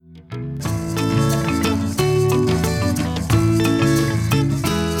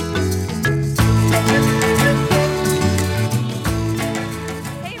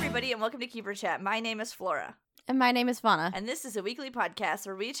welcome to Keeper Chat. My name is Flora. And my name is Vana. And this is a weekly podcast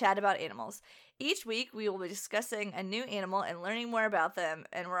where we chat about animals. Each week, we will be discussing a new animal and learning more about them.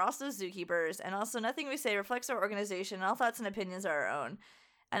 And we're also zookeepers. And also, nothing we say reflects our organization. All thoughts and opinions are our own.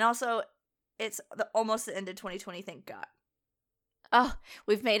 And also, it's almost the end of 2020, thank God. Oh,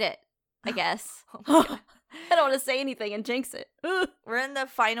 we've made it, I guess. Oh my God. I don't want to say anything and jinx it. We're in the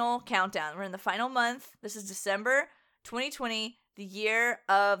final countdown. We're in the final month. This is December 2020, the year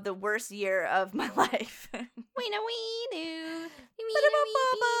of the worst year of my life. We know we do.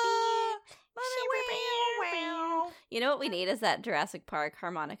 You know what we need is that Jurassic Park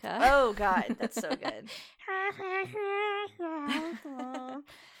harmonica. Oh, God. That's so good.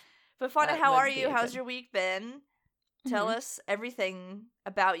 But Fauna, how are you? How's your week been? Tell us everything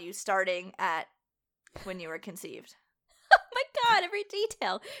about you, starting at when you were conceived. Oh my God, every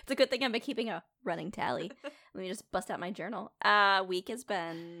detail. It's a good thing I've been keeping a running tally. Let me just bust out my journal. Week has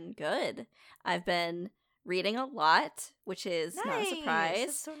been good. I've been reading a lot, which is not a surprise.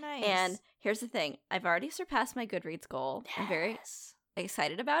 That's so nice. And here's the thing. I've already surpassed my Goodreads goal. Yes. I'm very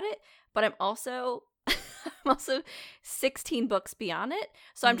excited about it, but I'm also 16 books beyond it.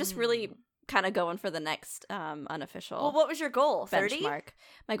 So I'm just really kind of going for the next unofficial. Well, what was your goal? 30? Benchmark.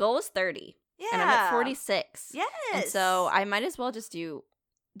 My goal was 30. Yeah. And I'm at 46. Yes. And so I might as well just do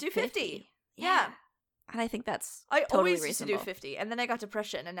 50. Yeah. And I think that's I totally always reasonable. used to do 50, and then I got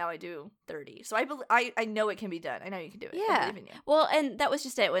depression, and now I do 30. So I know it can be done. I know you can do it. Yeah. I believe in you. Well, and that was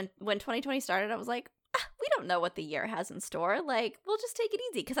just it. When 2020 started, I was like, we don't know what the year has in store. Like, we'll just take it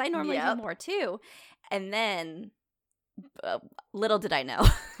easy, because I normally do more too. And then, little did I know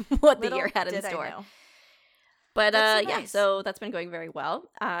what the year had in store. But so yeah, nice. so that's been going very well.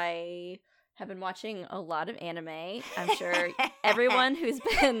 I have been watching a lot of anime. I'm sure everyone who's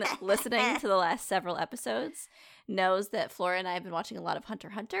been listening to the last several episodes knows that Flora and I have been watching a lot of Hunter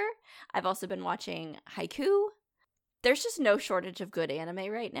x Hunter. I've also been watching Haiku. There's just no shortage of good anime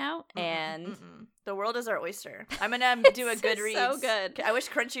right now, and the world is our oyster. I'm gonna do a Goodreads. So good. I wish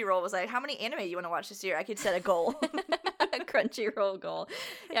Crunchyroll was like, how many anime you want to watch this year? I could set a goal. A Crunchyroll goal.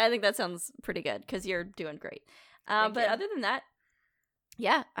 Yeah, I think that sounds pretty good because you're doing great. But other than that,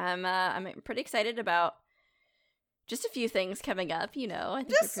 yeah, I'm pretty excited about just a few things coming up. You know, I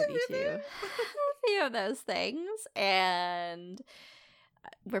think we're privy to a few of those things, and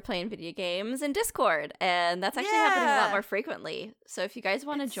we're playing video games in Discord, and that's actually happening a lot more frequently. So if you guys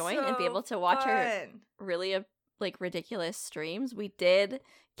want to join and be able to watch our really ridiculous streams, we did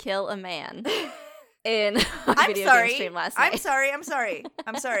kill a man in a video game stream last night. I'm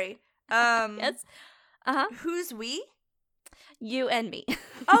sorry. Yes. Who's we? You and me.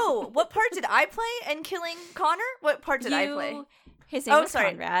 Oh, what part did I play in killing Connor? What part did I play? His name was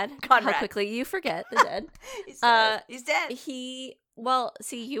Conrad. How quickly you forget the dead. He's dead. Well,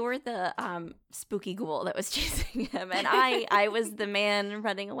 see, you were the spooky ghoul that was chasing him, and I was the man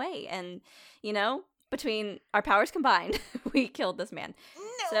running away. And, you know, between our powers combined, we killed this man. No.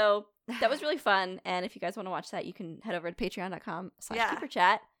 So that was really fun. And if you guys want to watch that, you can head over to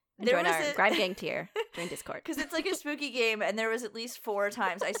patreon.com/keeperchat. And join our Grime Gang tier. Join Discord. Because it's like a spooky game, and there was at least 4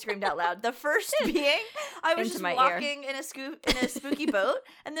 times I screamed out loud. The first being, I was just walking in a spooky boat,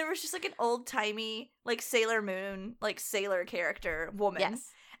 and there was just like an old-timey, like Sailor Moon, like sailor character woman.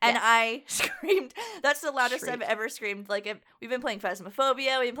 Yes. And I screamed. That's the loudest I've ever screamed. Like, we've been playing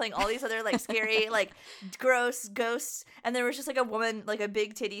Phasmophobia. We've been playing all these other, like, scary, like, gross ghosts. And there was just, like, a woman, like, a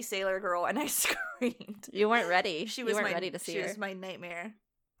big titty sailor girl, and I screamed. You weren't ready. You weren't ready to see her. She was my nightmare.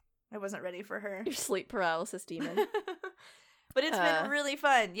 I wasn't ready for her. Your sleep paralysis demon. But it's been really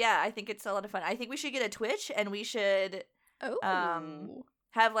fun. Yeah, I think it's a lot of fun. I think we should get a Twitch, and we should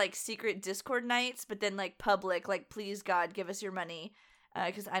have, like, secret Discord nights, but then, like, public, like, please, God, give us your money.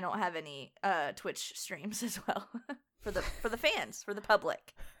 Because I don't have any Twitch streams as well. for the fans, for the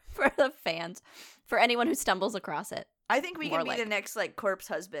public. For the fans. For anyone who stumbles across it. I think we can be the next, like, corpse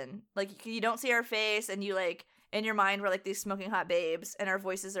husband. Like, you don't see our face, and you, like, in your mind, we're like these smoking hot babes, and our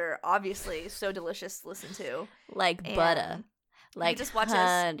voices are obviously so delicious to listen to. Like butter. Like just watch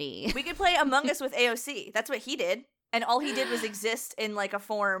honey. We could play Among Us with AOC. That's what he did. And all he did was exist in, like, a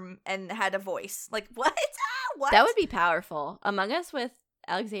form and had a voice. Like, what? What? That would be powerful. Among Us with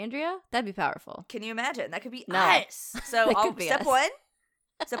Alexandria? That'd be powerful. Can you imagine? That could be us. So, step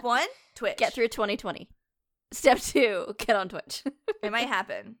one, Twitch. Get through 2020. Step 2, get on Twitch. It might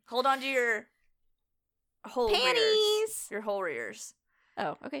happen. Hold on to your whole panties. Your whole rears.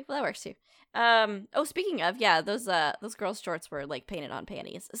 Oh, okay. Well, that works too. Speaking of, yeah, those girls' shorts were like painted on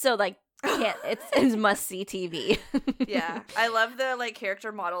panties. So like, it's must see TV. Yeah, I love the like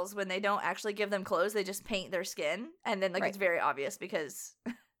character models when they don't actually give them clothes; they just paint their skin, and then like it's very obvious because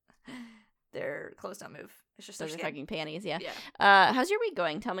their clothes don't move. It's just those are fucking panties. Yeah. Yeah. How's your week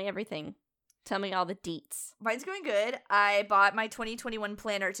going? Tell me everything. Tell me all the deets. Mine's going good. I bought my 2021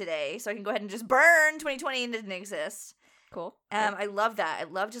 planner today, so I can go ahead and just burn 2020 and it didn't exist. Cool. I love that. I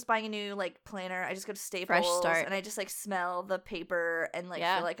love just buying a new like planner. I just go to Staples Fresh start. and I just like smell the paper and like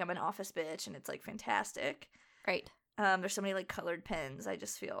feel like I'm an office bitch, and it's like fantastic. Right. There's so many like colored pens. I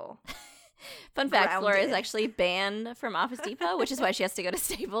just feel Fun fact, grounded. Flora is actually banned from Office Depot, which is why she has to go to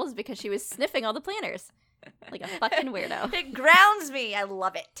Staples, because she was sniffing all the planners. Like a fucking weirdo. It grounds me. I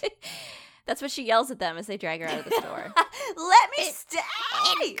love it. That's what she yells at them as they drag her out of the store. Let me stay.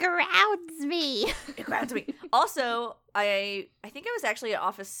 It grounds me. It grounds me. Also, I think it was actually at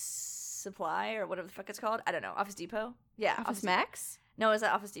Office Supply or whatever the fuck it's called. I don't know. Office Depot? Yeah. Office Max? No, it was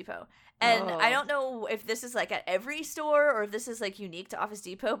at Office Depot. And I don't know if this is like at every store or if this is like unique to Office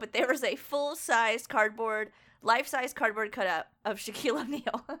Depot, but there was a full-size life-size cardboard cutout of Shaquille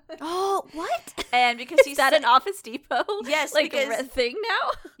O'Neal. Oh, what? And because he's at an Office Depot? Yes, like a thing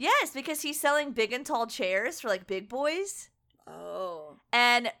now? Yes, because he's selling big and tall chairs for like big boys. Oh.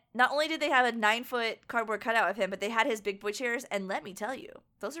 And not only did they have a 9-foot cardboard cutout of him, but they had his big boy chairs. And let me tell you,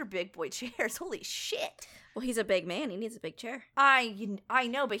 those are big boy chairs. Holy shit. Well, he's a big man. He needs a big chair. I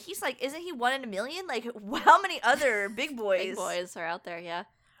know, but he's like, isn't he 1 in a million? Like, how many other big boys? Big boys are out there, yeah.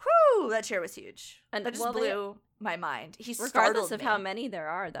 Whew, that chair was huge. And that just blew my mind. Regardless of how many there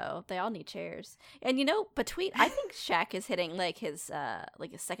are, though, they all need chairs. And I think Shaq is hitting like his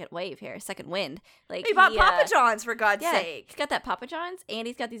like a second wave here, second wind. Like he bought Papa John's, for God's sake. He's got that Papa John's, and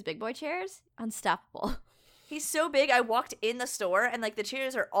he's got these big boy chairs. Unstoppable. He's so big. I walked in the store, and like the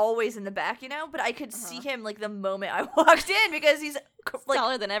chairs are always in the back, but I could see him like the moment I walked in because he's like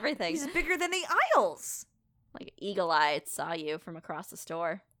taller than everything. He's bigger than the aisles. Like eagle-eyed saw you from across the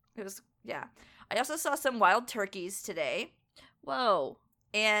store. It was, yeah. I also saw some wild turkeys today. Whoa.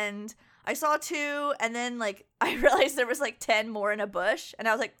 And I saw 2, and then like I realized there was like 10 more in a bush, and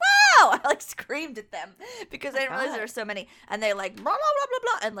I was like, wow! I like screamed at them because I didn't realize there were so many. And they like blah blah blah blah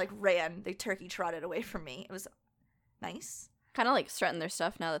blah and like ran. The turkey trotted away from me. It was nice. Kind of like strutting their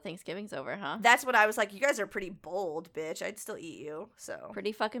stuff now that Thanksgiving's over, huh? That's what I was like. You guys are pretty bold, bitch. I'd still eat you. So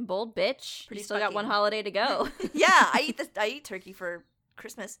pretty fucking bold, bitch. You still got one holiday to go. Yeah, I eat turkey for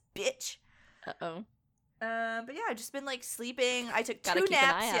Christmas, bitch. Uh-oh. But yeah, I've just been like sleeping. I took 2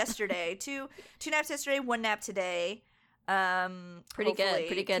 naps yesterday. Two naps yesterday, 1 nap today. Pretty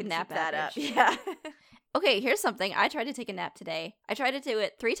good nap that up. average. Yeah. Okay, here's something. I tried to take a nap today. I tried to do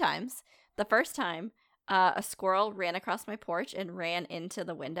it 3 times. The first time, a squirrel ran across my porch and ran into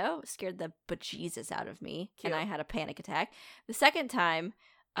the window, scared the bejesus out of me, and I had a panic attack. The second time,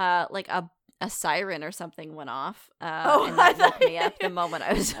 like a siren or something went off, and that woke me up the moment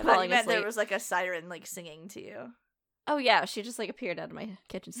I was falling asleep. There was like a siren like singing to you. Oh yeah, she just like appeared out of my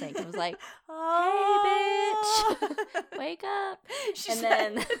kitchen sink and was like, "Hey, bitch, wake up!" She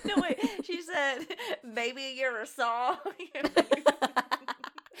said, she said, "Maybe you're a song."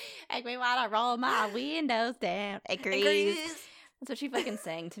 Make me wanna roll my windows down. Agrees. That's what she fucking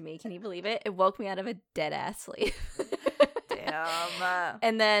sang to me. Can you believe it? It woke me out of a dead ass sleep. Damn.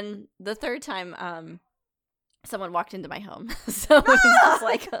 And then the third time, someone walked into my home, so it was just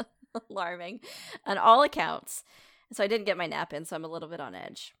like alarming on all accounts. So I didn't get my nap in, so I'm a little bit on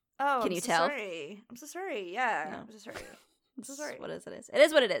edge. Oh, can you tell? Sorry. I'm so sorry. Yeah, no. I'm so sorry. I'm so sorry. What is it? It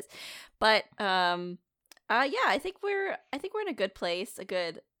is what it is. But yeah, I think we're in a good place, a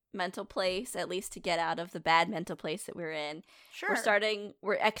good mental place, at least to get out of the bad mental place that we're in. Sure.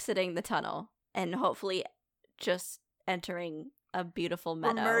 We're exiting the tunnel and hopefully just entering a beautiful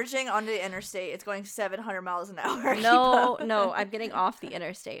meadow. We're merging onto the interstate. It's going 700 miles an hour. No, I'm getting off the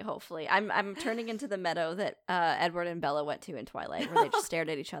interstate, hopefully. I'm turning into the meadow that Edward and Bella went to in Twilight, where they just stared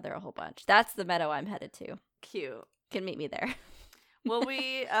at each other a whole bunch. That's the meadow I'm headed to. Cute. You can meet me there. Well,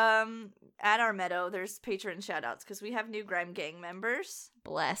 we, at our meadow, there's patron shout-outs, because we have new Grime Gang members.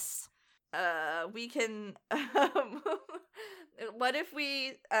 Bless. We can, what if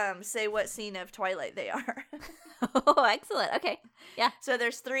we, say what scene of Twilight they are? Oh, excellent. Okay. Yeah. So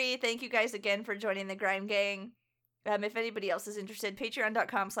there's 3. Thank you guys again for joining the Grime Gang. If anybody else is interested,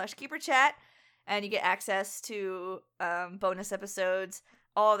 patreon.com/keeperchat, and you get access to, bonus episodes,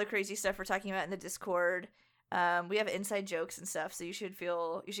 all the crazy stuff we're talking about in the Discord. We have inside jokes and stuff, so you should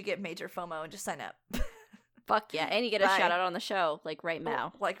get major FOMO and just sign up. Fuck yeah. And you get a shout out on the show, like right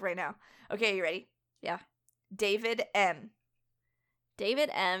now. Like right now. Okay, you ready? Yeah. David M.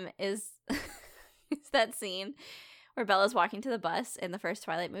 David M is that scene where Bella's walking to the bus in the first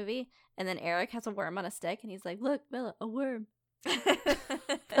Twilight movie, and then Eric has a worm on a stick, and he's like, "Look, Bella, a worm."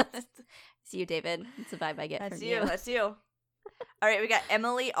 It's you, David. It's a vibe I get from you. That's you. All right, we got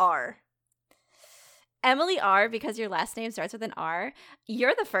Emily R. Emily R, because your last name starts with an R,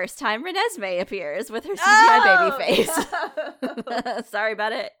 you're the first time Renesmee appears with her CGI baby face. Sorry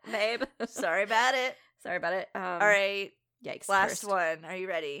about it, babe. Sorry about it. Sorry about it. All right. Yikes. Last one. Are you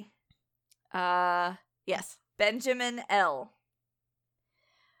ready? Yes. Benjamin L.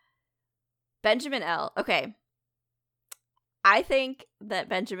 Benjamin L. Okay. I think that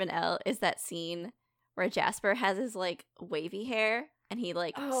Benjamin L is that scene where Jasper has his, like, wavy hair and he,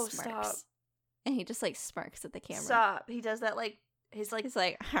 like, smirks. Stop. And he just, like, smirks at the camera. Stop. He does that, like, he's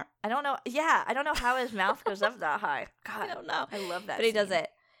like, huh. I don't know. Yeah, I don't know how his mouth goes up that high. God, I don't know. I love that But he does it.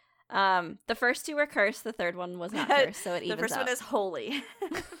 The first two were cursed. The third one was not cursed, so it evens out. The first one is holy.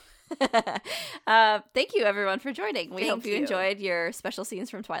 Thank you, everyone, for joining. We hope you enjoyed your special scenes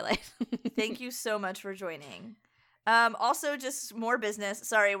from Twilight. Thank you so much for joining. Also, just more business.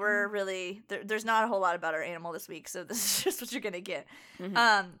 Sorry, we're really there's not a whole lot about our animal this week, so this is just what you're gonna get.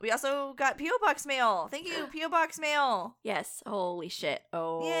 Mm-hmm. We also got P.O. Box mail. Thank you, P.O. Box mail. Yes. Holy shit.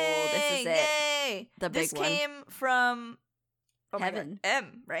 Oh, yay, this is it. Yay. The big one. This came from Heaven.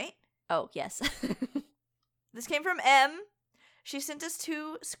 M, right? Oh, yes. This came from M. She sent us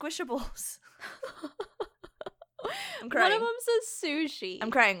 2 Squishables. I'm crying. One of them's a sushi.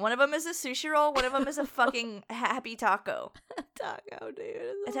 I'm crying. One of them is a sushi roll. One of them is a fucking happy taco. Taco, dude.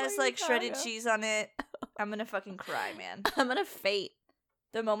 It has like shredded cheese on it. I'm gonna fucking cry, man. I'm gonna faint.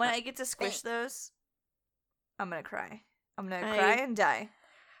 The moment I get to squish those, I'm gonna cry. I'm gonna cry and die.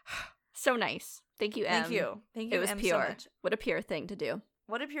 So nice. Thank you, M. Thank you. Thank you, It was M, pure. so much. What a pure thing to do.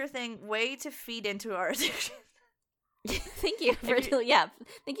 What a pure thing. Way to feed into our addiction. Thank you for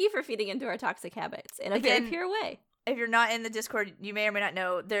Thank you for feeding into our toxic habits in a very pure way. If you're not in the Discord, you may or may not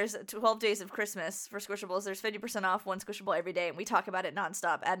know there's 12 days of Christmas for Squishables. There's 50% off one Squishable every day, and we talk about it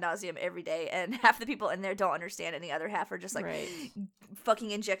nonstop, ad nauseum every day. And half the people in there don't understand, and the other half are just like,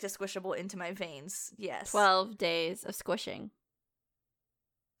 fucking inject a Squishable into my veins. Yes. 12 days of squishing.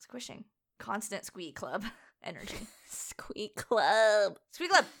 Squishing. Constant Squeak Club energy. Squeak Club.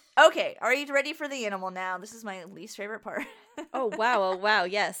 Squeak Club. Okay, are you ready for the animal now? This is my least favorite part. Oh, wow. Oh, wow.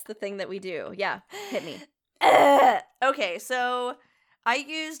 Yes, the thing that we do. Yeah, hit me. Okay, so I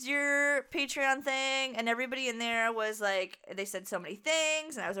used your Patreon thing, and everybody in there was like, they said so many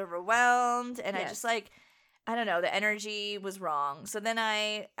things, and I was overwhelmed, and I just like, I don't know, the energy was wrong. So then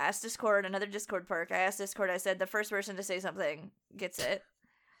I asked Discord, another Discord perk, I said, the first person to say something gets it.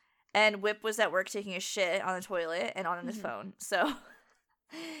 And Whip was at work taking a shit on the toilet and on his phone, so...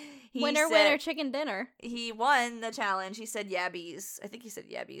 Winner, chicken dinner. He won the challenge. He said yabbies. I think he said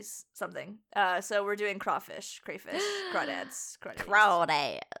yabbies something. So we're doing crayfish, crawdads.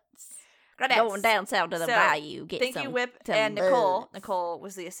 Going down south to the bayou. Thank you, Whip and Nicole. Nicole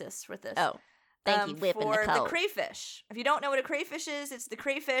was the assist with this. Oh, thank you, Whip and Nicole. For the crayfish. If you don't know what a crayfish is, it's the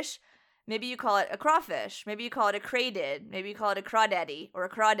crayfish. Maybe you call it a crawfish. Maybe you call it a craydid. Maybe you call it a crawdaddy or a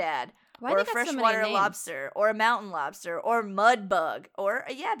crawdad. Or a freshwater lobster, or a mountain lobster, or mud bug, or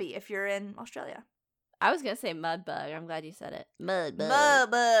a yabby if you're in Australia. I was going to say mud bug. I'm glad you said it. Mud bug.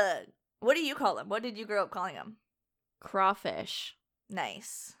 Mud bug. What do you call them? What did you grow up calling them? Crawfish.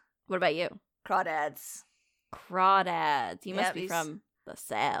 Nice. What about you? Crawdads. Crawdads. You must be from the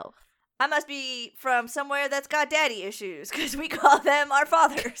South. I must be from somewhere that's got daddy issues, because we call them our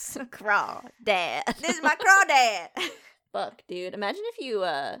fathers. Crawdad. This is my crawdad. Fuck, dude. Imagine if you,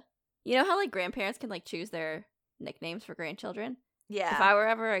 you know how, like, grandparents can, like, choose their nicknames for grandchildren? Yeah. If I were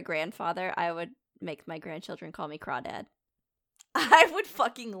ever a grandfather, I would make my grandchildren call me Crawdad. I would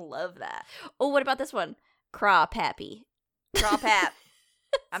fucking love that. Oh, what about this one? Crawpappy. Crawpap.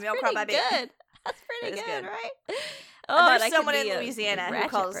 I'm your Crawpappy. Good. That's pretty good, right? Oh, there's someone in Louisiana who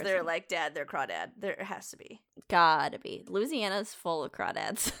calls their, like, dad their crawdad. There has to be. Gotta be. Louisiana's full of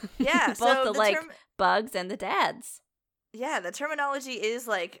crawdads. Yeah. Both so the bugs and the dads. Yeah, the terminology is,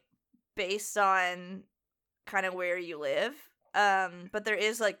 like, based on kind of where you live, but there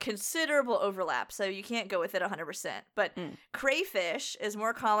is like considerable overlap, so you can't go with it 100%. But crayfish is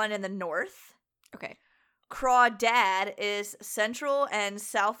more common in the north. Okay. Crawdad is central and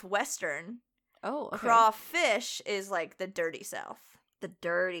southwestern. Oh, okay. Crawfish is like the dirty south. The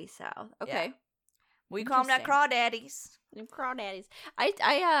dirty south. Okay. Yeah. We call them that crawdaddies. Crawdaddies. I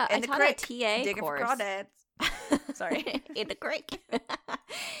taught a TA digging course. For crawdads. Sorry. In the creek.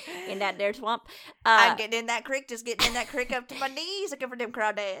 In that there swamp. I'm getting in that creek, just getting in that creek up to my knees looking for them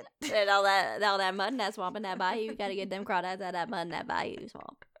crawdads. And all that mud in that swamp and that bayou. You gotta get them crawdads out of that mud in that bayou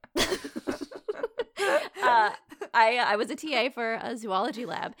swamp. I was a TA for a zoology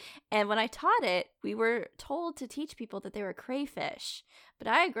lab, and when I taught it, we were told to teach people that they were crayfish. But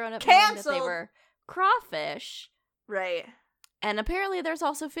I had grown up knowing that they were crawfish. Right. And apparently there's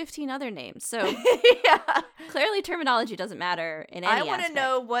also 15 other names. So yeah. Clearly terminology doesn't matter in any I want to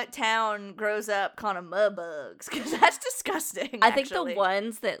know what town grows up calling them mud bugs, because that's disgusting. I think the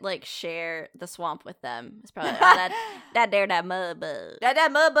ones that like share the swamp with them is probably that mud bug.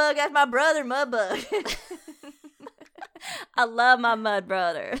 That mud bug, that's my brother mud bug. I love my mud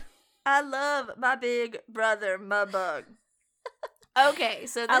brother. I love my big brother mud bug. Okay,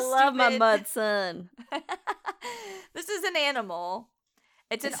 so I love my mud son. This is an animal.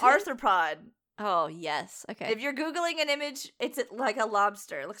 It's an arthropod. Oh, yes. Okay. If you're Googling an image, it's like a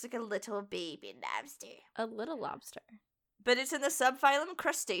lobster. It looks like a little baby lobster. A little lobster. But it's in the subphylum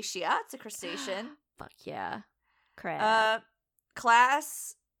Crustacea. It's a crustacean. Fuck yeah. Crab.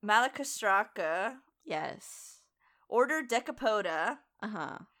 Class Malacostraca. Yes. Order Decapoda.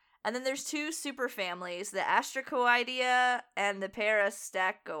 Uh-huh. And then there's 2 superfamilies, the Astracoidea and the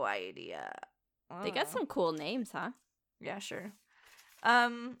Parastacoidea. They got some cool names, huh? Yeah, sure.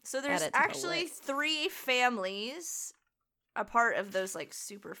 So there's actually 3 families, a part of those like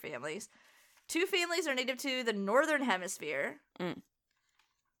super families. 2 families are native to the northern hemisphere.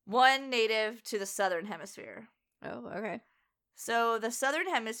 1 native to the southern hemisphere. Oh, okay. So the southern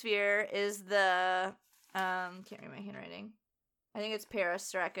hemisphere is the can't read my handwriting. I think it's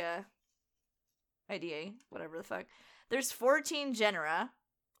Parastraca idea, whatever the fuck. There's 14 genera.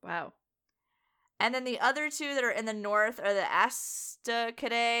 Wow. And then the other 2 that are in the north are the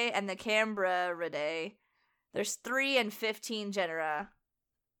Astacidae and the Cambraridae. There's 3 and 15 genera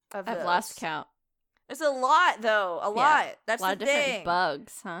of those. I've lost count. It's a lot, though. A lot. That's a lot the of thing. Different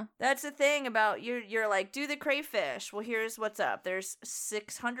bugs, huh? That's the thing about you're like, do the crayfish. Well, here's what's up. There's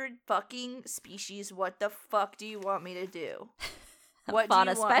 600 fucking species. What the fuck do you want me to do? What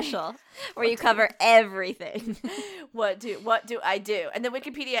Fauna Special, where you cover everything. What do I do? And then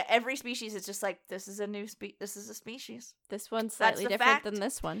Wikipedia, every species is just like, this is a new this is a species. This one's slightly different than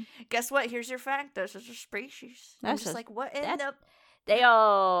this one. Guess what? Here's your fact. This is a species. That's just like, what end up? They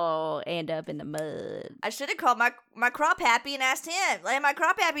all end up in the mud. I should have called my Crop Happy and asked him. Let my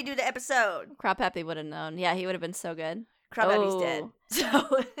Crop Happy do the episode. Crop Happy would have known. Yeah, he would have been so good. Crop Happy's dead.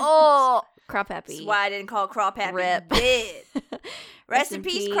 So Crop Happy. That's why I didn't call Crop Happy. Rip. Dead. Rest in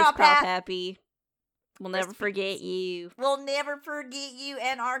peace, Crop Happy. We'll never forget you. We'll never forget you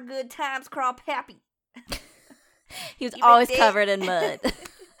and our good times, Crop Happy. He was always covered in mud.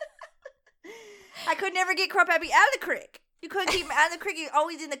 I could never get Crop Happy out of the creek. You couldn't keep him out of the creek. He's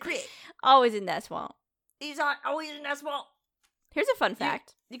always in the creek. Always in that swamp. He's always in that swamp. Here's a fun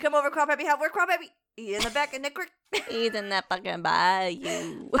fact. You come over Crop Happy. Where's Crop Happy? He's in the back in the creek. He's in that fucking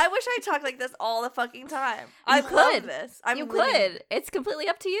bayou. I wish I talked like this all the fucking time. I love this. You could. It's completely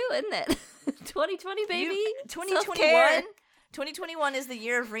up to you, isn't it? 2020, baby. 2021. 2021 is the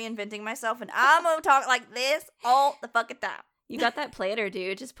year of reinventing myself, and I'm gonna talk like this all the fucking time. You got that planner,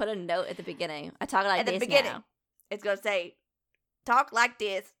 dude. Just put a note at the beginning. I talk like this at the beginning. Now. It's gonna say, talk like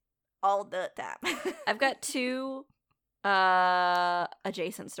this all the time. I've got 2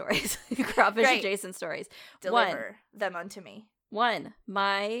 adjacent stories. Crawfish Great. Adjacent stories. Deliver them unto me. 1,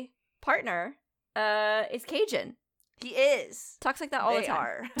 my partner is Cajun. He is. Talks like that all the time.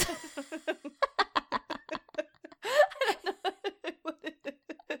 Are.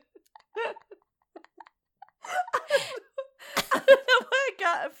 I don't know why I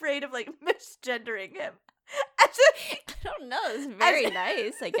got afraid of like misgendering him. I don't know. It's very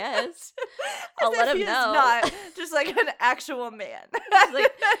nice, I guess. I'll let him know. Not just like an actual man.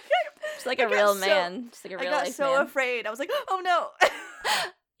 Just like a real man. Just like a real life man. I got so afraid. I was like, oh no.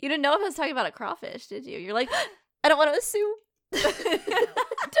 You didn't know if I was talking about a crawfish, did you? You're like, I don't want to assume. I don't want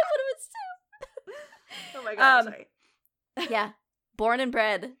to assume. Oh my god, I'm sorry. Yeah. Born and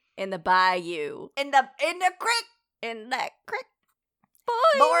bred in the bayou. In the creek. In that creek.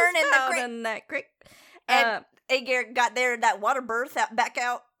 Born in the creek. In that creek. And Agar got there that water birth back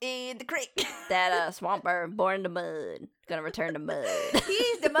out in the creek. That swamp bird born in the mud. Gonna return to mud.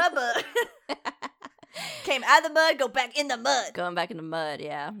 He's the mud bug. Came out of the mud, go back in the mud. Going back in the mud,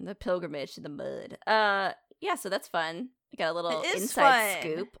 yeah. The pilgrimage to the mud. Yeah, so that's fun. I got a little inside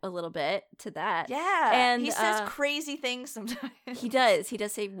scoop a little bit to that. Yeah. And he says crazy things sometimes. He does. He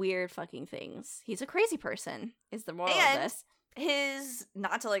does say weird fucking things. He's a crazy person, is the moral of this. His,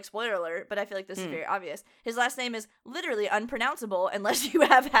 not to like spoiler alert, but I feel like this is very obvious. His last name is literally unpronounceable unless you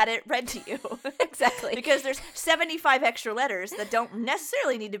have had it read to you. Exactly. Because there's 75 extra letters that don't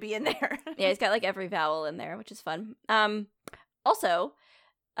necessarily need to be in there. Yeah, he's got like every vowel in there, which is fun. Also,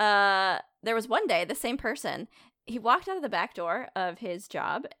 there was one day, the same person, he walked out of the back door of his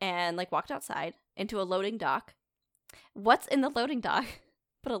job and like walked outside into a loading dock. What's in the loading dock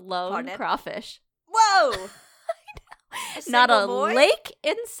but a lone crawfish? Whoa! Not a lake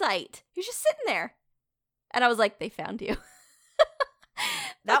in sight. He was just sitting there. And I was like, they found you.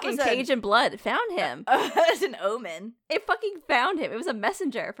 That fucking Cajun blood found him. That's an omen. It fucking found him. It was a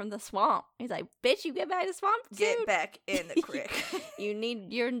messenger from the swamp. He's like, bitch, you get back to the swamp soon. Get back in the creek.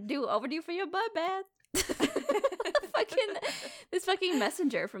 You're overdue for your butt bath. This fucking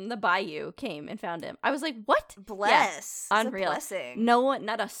messenger from the bayou came and found him. I was like, what? Bless. Yeah, unreal. Blessing. No one,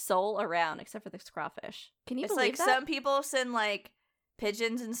 not a soul around except for this crawfish. Can you believe that? Some people send like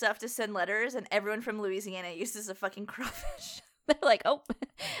pigeons and stuff to send letters, and everyone from Louisiana uses a fucking crawfish. They're like, oh,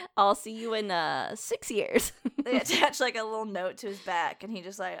 I'll see you in 6 years. They attach like a little note to his back, and he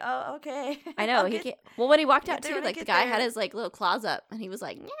just like, oh, okay. I know. Well, when he walked out too, like the guy had his like little claws up, and he was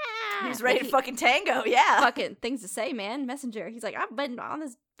like, yeah. He was ready to fucking tango, yeah. Fucking things to say, man. Messenger. He's like, I've been on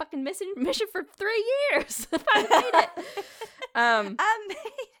this fucking mission for 3 years. I made it. I made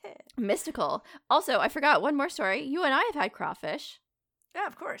it. Mystical. Also, I forgot one more story. You and I have had crawfish. Yeah,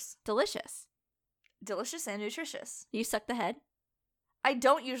 of course. Delicious. Delicious and nutritious. You suck the head? I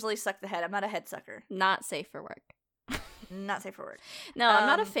don't usually suck the head. I'm not a head sucker. Not safe for work. Not safe for work. No, I'm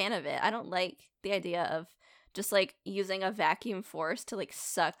not a fan of it. I don't like the idea of just like using a vacuum force to like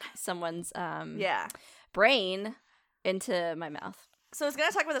suck someone's brain into my mouth. So I was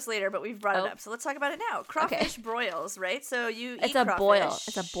gonna talk about this later, but we've brought it up, so let's talk about it now. Crawfish broils, right? So you eat crawfish. Boil.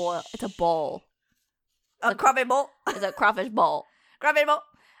 It's a boil. It's a bowl. A crawfish bowl. It's a crawfish bowl. Crawfish bowl.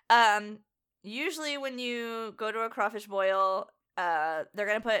 Usually when you go to a crawfish boil, they're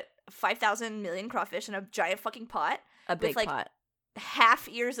gonna put 5,000 million crawfish in a giant fucking pot. A big with, pot. Half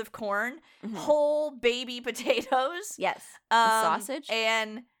ears of corn, whole baby potatoes. Yes. Sausage.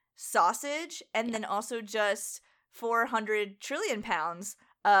 And then also just 400 trillion pounds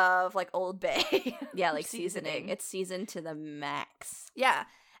of like Old Bay. Yeah, like seasoning. It's seasoned to the max. Yeah.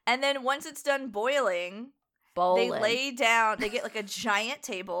 And then once it's done boiling, they get like a giant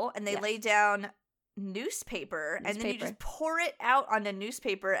table, and they lay down newspaper, and then you just pour it out on the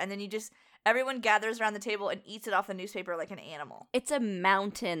newspaper, and then everyone gathers around the table and eats it off the newspaper like an animal. It's a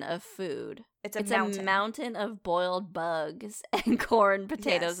mountain of food. It's a mountain of boiled bugs and corn,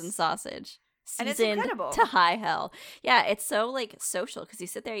 potatoes, and sausage. And it's incredible. To high hell. Yeah, it's so like social because you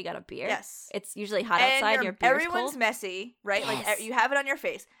sit there, you got a beer. Yes. It's usually hot outside, your beer's everyone's cold. Messy, right? Yes. Like you have it on your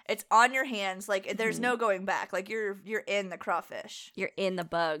face. It's on your hands. Like there's no going back. Like you're in the crawfish. You're in the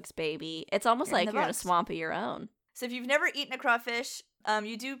bugs, baby. It's almost like you're in a swamp of your own. So if you've never eaten a crawfish,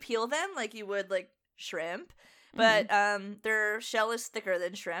 you do peel them like you would like shrimp, but their shell is thicker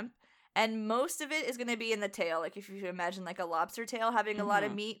than shrimp. And most of it is going to be in the tail. Like if you imagine like a lobster tail having a lot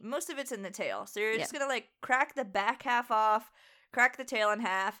of meat, most of it's in the tail. So you're just going to like crack the back half off, crack the tail in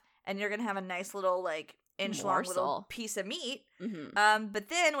half, and you're going to have a nice little like inch-long little piece of meat. But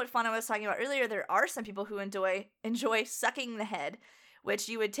then what Fauna was talking about earlier, there are some people who enjoy sucking the head, which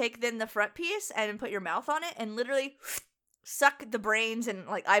you would take then the front piece and put your mouth on it and literally suck the brains and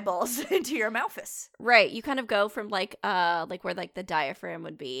like eyeballs into your mouthus. Right. You kind of go from like where like the diaphragm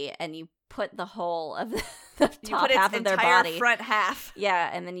would be, and you put the whole of the top half of their body, front half. Yeah,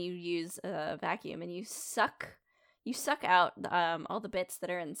 and then you use a vacuum and you suck out all the bits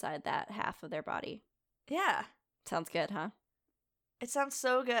that are inside that half of their body. Yeah. Sounds good, huh? It sounds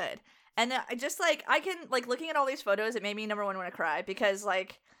so good. And I just like I can like looking at all these photos, it made me number one want to cry because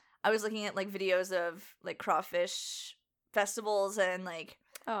like I was looking at like videos of like crawfish festivals and like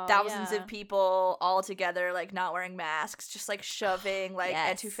thousands of people all together like not wearing masks, just like shoving like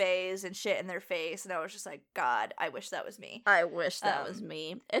etouffees and shit in their face, and I was just like, God, I wish that was me. I wish that was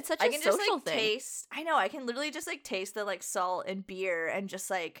me. It's such a social just, like, thing. Taste. I know I can literally just like taste the like salt and beer and just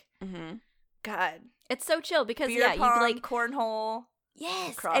like God, it's so chill because beer pong, you like cornhole.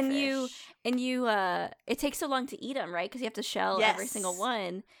 Yes, crawfish. and you it takes so long to eat them, right? Because you have to shell every single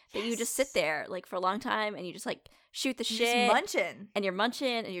one that you just sit there like for a long time, and you just like shoot the shit, just munching, and you're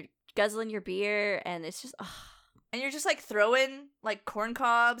munching, and you're guzzling your beer, and it's just and you're just like throwing like corn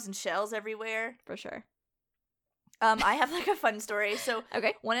cobs and shells everywhere. For sure. I have like a fun story. So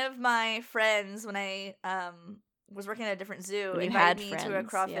one of my friends, when I was working at a different zoo, invited me to a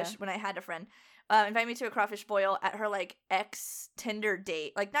crawfish. When I had a friend. Invited me to a crawfish boil at her like ex Tinder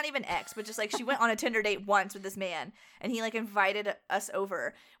date, like not even ex, but just like she went on a Tinder date once with this man, and he like invited us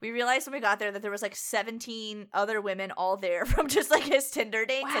over. We realized when we got there that there was like 17 other women all there from just like his Tinder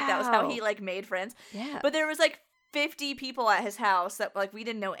dates. Wow. Like that was how he like made friends. Yeah. But there was like 50 people at his house that like we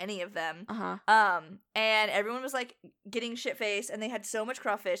didn't know any of them. And everyone was like getting shit faced, and they had so much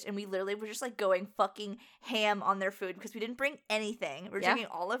crawfish, and we literally were just like going fucking ham on their food because we didn't bring anything. We were drinking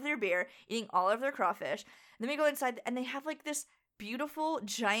all of their beer, eating all of their crawfish. And then we go inside, and they have like this beautiful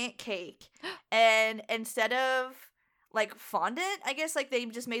giant cake, and instead of like fondant, I guess. Like they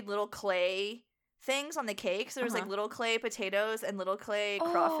just made little clay things on the cake. So there was like little clay potatoes and little clay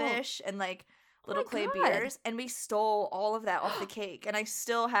crawfish and like little clay beers, and we stole all of that off the cake, and I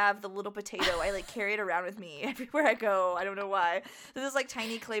still have the little potato. I like carry it around with me everywhere I go. I don't know why. This is like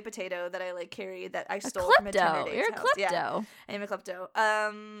tiny clay potato that I like carry that I stole from a Tinder Date's You're a house. klepto. Yeah, I am a klepto.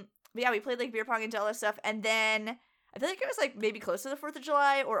 But yeah, we played like beer pong and all that stuff, and then I feel like it was like maybe close to the 4th of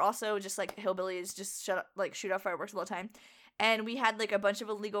July, or also just like hillbillies just shoot off fireworks all the time. And we had like a bunch of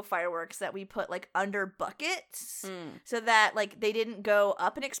illegal fireworks that we put like under buckets so that like they didn't go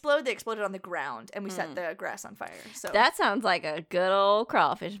up and explode. They exploded on the ground, and we set the grass on fire. So that sounds like a good old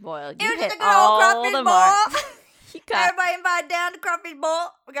crawfish boil. You hit all the marks. Everybody invited down to crawfish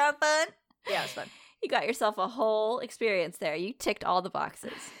boil. We got fun. Yeah, it was fun. You got yourself a whole experience there. You ticked all the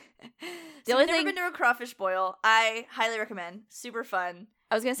boxes. The only thing, never been to a crawfish boil. I highly recommend. Super fun.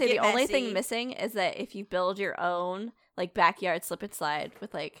 I was gonna say the only thing missing is that if you build your own like backyard slip and slide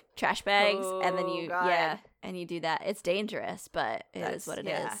with like trash bags, and then you and you do that, it's dangerous, but it is what it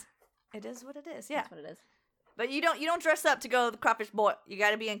is. It is what it is. Yeah, that's what it is. But you don't dress up to go to the crawfish boil. You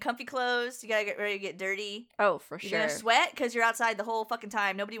got to be in comfy clothes. You got to get ready to get dirty. Oh, for sure. You're gonna sweat because you're outside the whole fucking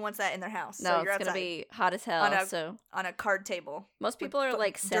time. Nobody wants that in their house. No, so you're it's gonna be hot as hell. On a card table. Most people are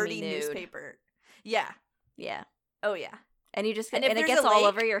like dirty semi-nude. Newspaper. Yeah. Yeah. Oh yeah. And you just and it gets all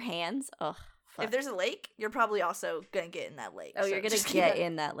over your hands. Ugh. Fuck. If there's a lake, you're probably also gonna get in that lake. Oh, you're gonna get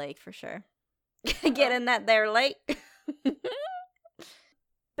in that lake for sure. Get in that there lake.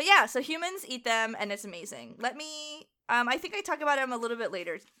 But yeah, so humans eat them, and it's amazing. I think I talk about them a little bit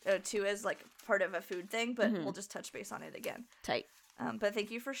later too, as like part of a food thing, but we'll just touch base on it again. Tight. But thank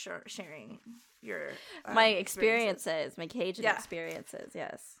you for sharing your my experiences, my Cajun experiences.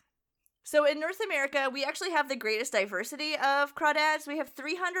 Yes. So in North America, we actually have the greatest diversity of crawdads. We have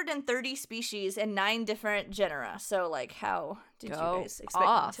 330 species and 9 different genera. So, like, how did you guys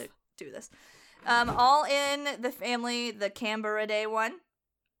expect me to do this? All in the family, the Cambaridae one.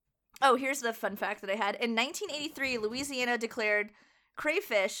 Oh, here's the fun fact that I had. In 1983, Louisiana declared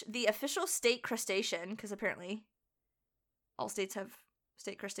crayfish the official state crustacean, because apparently all states have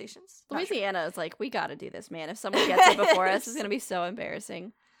state crustaceans. Louisiana is like, we gotta do this, man. If someone gets it before us, it's gonna be so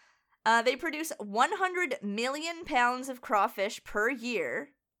embarrassing. They produce 100 million pounds of crawfish per year.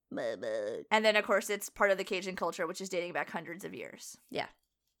 And then, of course, it's part of the Cajun culture, which is dating back hundreds of years. Yeah.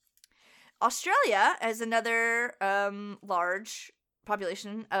 Australia has another large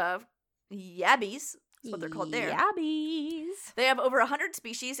population of yabbies. That's what they're called there. Yabbies. They have over 100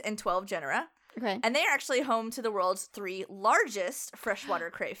 species and 12 genera. Okay. And they are actually home to the world's 3 largest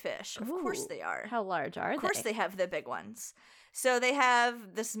freshwater crayfish. Of course they are. How large are they? Of course they have the big ones. So they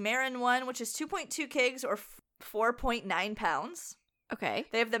have this Marin one, which is 2.2 kgs or 4.9 pounds. Okay.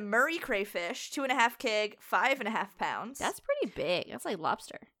 They have the Murray crayfish, 2.5 kg, 5.5 pounds. That's pretty big. That's like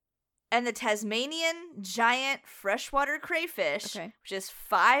lobster. And the Tasmanian giant freshwater crayfish, which is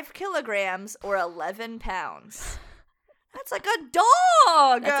 5 kilograms or 11 pounds. That's like a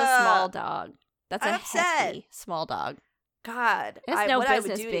dog. That's a small dog. That's I'm a upset. hefty small dog. God, it's no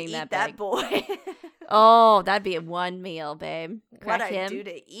business being that big. That boy. Oh, that'd be one meal, babe. Crack what him. I do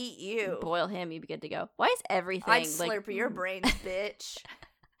to eat you? Boil him, you'd be good to go. Why is everything I'd slurp your brains, bitch.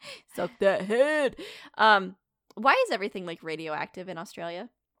 Suck that head. Why is everything like radioactive in Australia?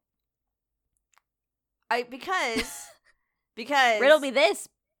 Because riddle me this,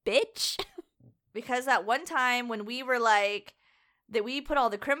 bitch. Because that one time when we were like that, we put all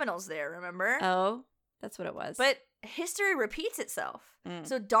the criminals there. Remember? Oh, that's what it was. But history repeats itself.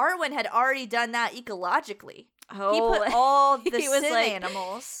 So Darwin had already done that ecologically. Oh, he put all the sin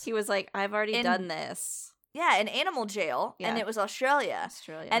animals. He was like, I've already done this. Yeah, in animal jail, and it was Australia.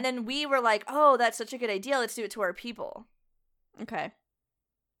 Australia. And then we were like, oh, that's such a good idea. Let's do it to our people. Okay.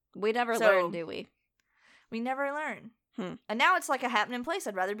 We never learn, do we? We never learn. And now it's like a happening place.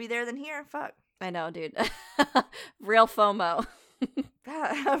 I'd rather be there than here. Fuck. I know, dude. Real FOMO.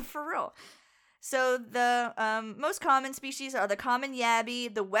 For real. So the most common species are the common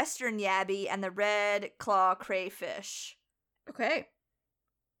yabby, the western yabby, and the red claw crayfish. Okay.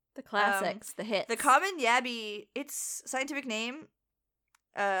 The classics, the hits. The common yabby, its scientific name,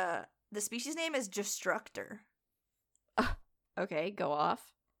 the species name is Destructor. Okay, go off.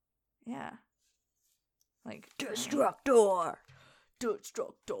 Yeah. Like, Destructor.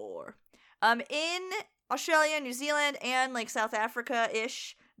 In Australia, New Zealand, and like South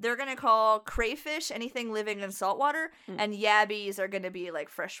Africa-ish, they're going to call crayfish anything living in saltwater, and yabbies are going to be like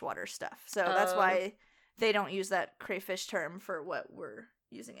freshwater stuff. So that's why they don't use that crayfish term for what we're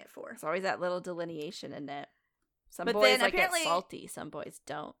using it for. It's always that little delineation in it. Some boys like it salty, some boys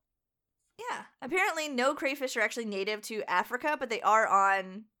don't. Yeah. Apparently, no crayfish are actually native to Africa, but they are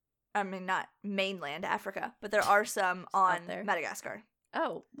on, I mean, not mainland Africa, but there are some on Madagascar.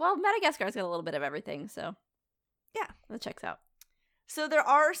 Oh, well, Madagascar's got a little bit of everything, so. Yeah. That checks out. So there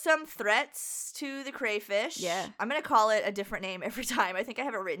are some threats to the crayfish. Yeah. I'm going to call it a different name every time. I think I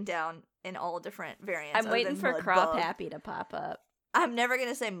have it written down in all different variants. I'm waiting for Crop Happy to pop up. I'm never going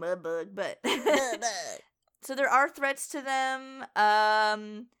to say mud bug, but... So there are threats to them.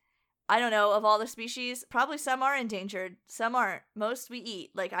 I don't know, of all the species, probably some are endangered, some aren't. Most we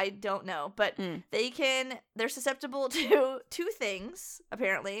eat, like, I don't know. But they're susceptible to two things,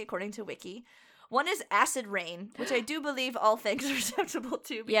 apparently, according to Wiki. One is acid rain, which I do believe all things are susceptible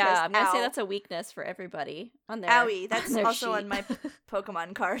to. Because, yeah, I'm going to say that's a weakness for everybody on their Owie, that's on also sheet. on my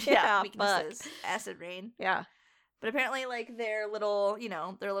Pokemon card. Yeah, weaknesses. Acid rain. Yeah. But apparently, like, their little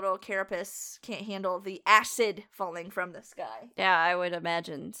carapace can't handle the acid falling from the sky. Yeah, I would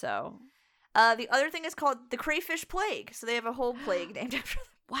imagine so. The other thing is called the crayfish plague. So they have a whole plague named after them.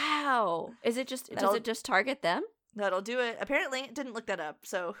 Wow. Does it just target them? That'll do it. Apparently, it didn't look that up.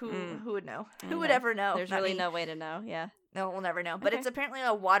 So who would know? Who would ever know? There's really no way to know. Yeah. No, we'll never know. But it's apparently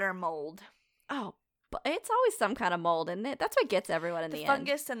a water mold. Oh, but it's always some kind of mold, isn't it? That's what gets everyone in the end. The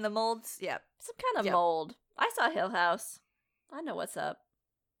fungus and the molds. Yeah. Some kind of mold. I saw Hill House. I know what's up.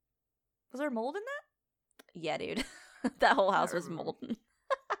 Was there mold in that? Yeah, dude. That whole house was molten.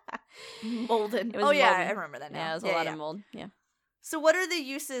 Molden. It was molden. I remember that now. Yeah, it was a lot of mold. Yeah. So what are the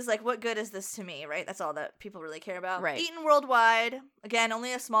uses? Like, what good is this to me, right? That's all that people really care about. Right. Eaten worldwide. Again,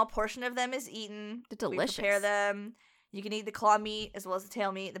 only a small portion of them is eaten. They're delicious. We prepare them. You can eat the claw meat as well as the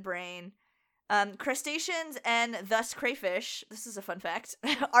tail meat, the brain. Crustaceans and thus crayfish, this is a fun fact,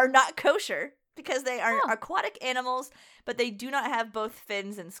 are not kosher because they are aquatic animals, but they do not have both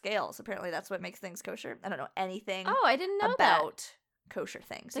fins and scales. Apparently that's what makes things kosher. I don't know anything I didn't know about kosher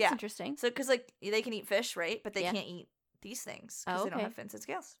things. That's interesting. So, because, like, they can eat fish, right? But they can't eat these things because they don't have fins and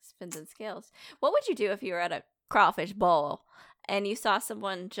scales. Fins and scales. What would you do if you were at a crawfish bowl and you saw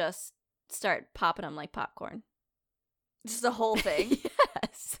someone just start popping them like popcorn? Just the whole thing?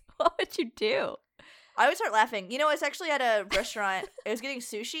 Yes. What would you do? I would start laughing. You know, I was actually at a restaurant. I was getting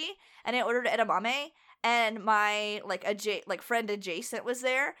sushi, and I ordered edamame, and my friend adjacent was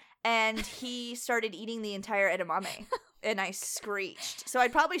there, and he started eating the entire edamame, and I screeched. So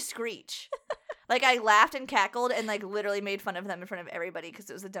I'd probably screech. Like, I laughed and cackled and, like, literally made fun of them in front of everybody because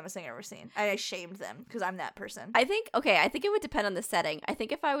it was the dumbest thing I've ever seen. I shamed them because I'm that person. I think it would depend on the setting. I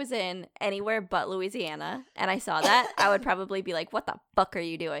think if I was in anywhere but Louisiana and I saw that, I would probably be like, what the fuck are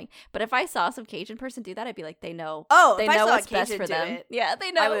you doing? But if I saw some Cajun person do that, I'd be like, they know. They know what's best for them. Yeah,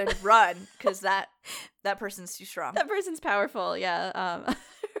 they know. I would run because that person's too strong. That person's powerful, yeah.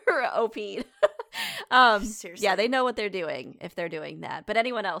 OP'd. Seriously. Yeah, they know what they're doing if they're doing that. But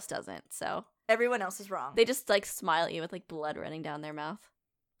anyone else doesn't, so. Everyone else is wrong. They just, like, smile at you with, like, blood running down their mouth.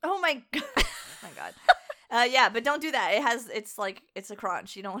 Oh my god. Oh my god. Yeah, but don't do that. It's a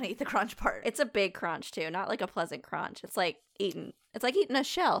crunch. You don't want to eat the crunch part. It's a big crunch, too. Not, like, a pleasant crunch. It's like eating a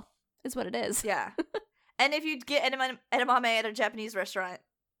shell is what it is. Yeah. And if you get edamame at a Japanese restaurant,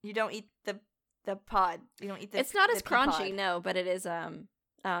 you don't eat the pod. You don't eat the It's not the as crunchy, pod. no, but it is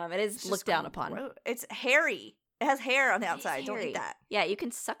looked down upon. It's hairy. It has hair on the outside. Don't eat that. Yeah, you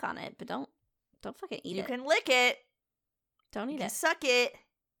can suck on it, but don't fucking eat it. You can lick it. Don't eat it. Suck it.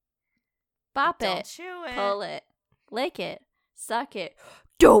 Bop it. Don't chew it. Pull it. Lick it. Suck it.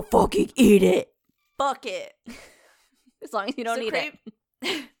 Don't fucking eat it. Fuck it. As long as you don't eat it.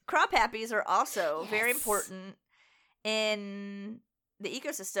 Crop happies are also very important in the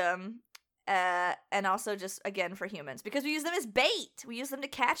ecosystem. And also just, again, for humans. Because we use them as bait. We use them to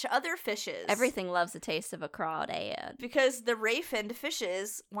catch other fishes. Everything loves the taste of a crawdad. Because the ray-finned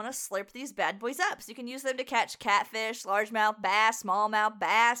fishes want to slurp these bad boys up. So you can use them to catch catfish, largemouth bass, smallmouth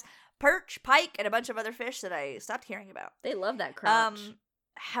bass, perch, pike, and a bunch of other fish that I stopped hearing about. They love that crunch.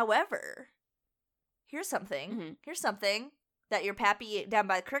 However, here's something. Mm-hmm. Here's something that your pappy down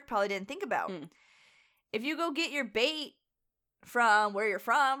by the creek probably didn't think about. If you go get your bait from where you're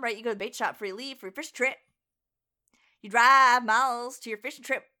from, right? You go to the bait shop before you leave for your fishing trip. You drive miles to your fishing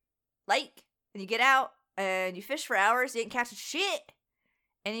trip lake, and you get out, and you fish for hours, you ain't catching shit.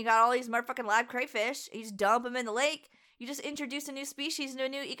 And you got all these motherfucking live crayfish, you just dump them in the lake. You just introduce a new species into a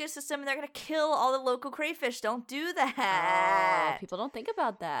new ecosystem, and they're going to kill all the local crayfish. Don't do that. Oh, people don't think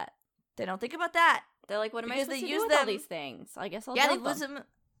about that. They don't think about that. They're like, what am I supposed to do with all these things? I guess I'll they dump use them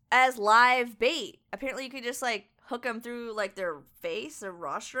as live bait. Apparently, you could just, like, hook them through, like, their face, their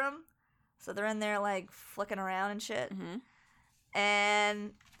rostrum. So they're in there, like, flicking around and shit. Mm-hmm.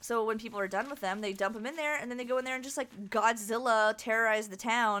 And so when people are done with them, they dump them in there, and then they go in there and just, like, Godzilla terrorize the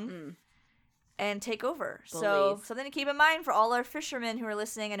town. and take over. Bullies. So something to keep in mind for all our fishermen who are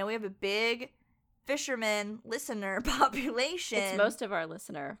listening. I know we have a big fisherman listener population. It's most of our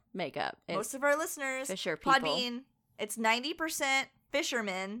listener makeup. Most of our listeners. Fisher people. Podbean, it's 90%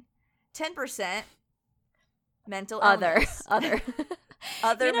 fishermen, 10% mental illness. Other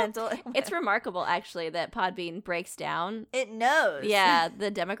mental illness. It's remarkable, actually, that Podbean breaks down. It knows. Yeah,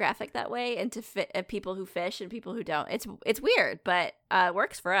 the demographic that way into people who fish and people who don't. It's weird, but it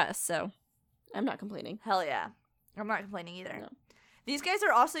works for us, so I'm not complaining. Hell yeah. I'm not complaining either. No. These guys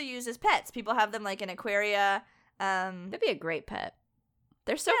are also used as pets. People have them like in aquaria. They'd be a great pet.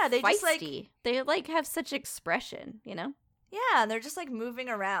 They're so feisty. Just, they have such expression, you know? Yeah, they're just like moving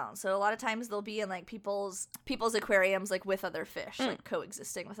around. So a lot of times they'll be in like people's aquariums like with other fish, like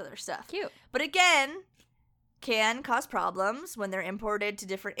coexisting with other stuff. Cute. But again, can cause problems when they're imported to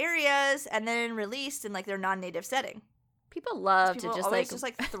different areas and then released in like their non-native setting. People love to just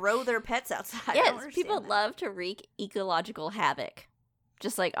throw their pets outside. Yes, people love to wreak ecological havoc.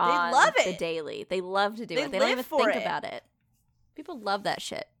 Just like on the daily. They love to do it. They don't even think about it. People love that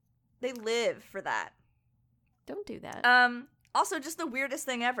shit. They live for that. Don't do that. Also, just the weirdest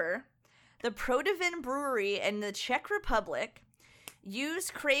thing ever. The Protivin Brewery in the Czech Republic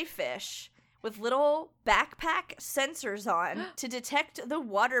used crayfish with little backpack sensors on to detect the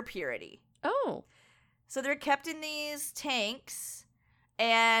water purity. Oh. So they're kept in these tanks,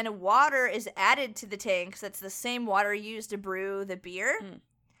 and water is added to the tanks. That's the same water used to brew the beer.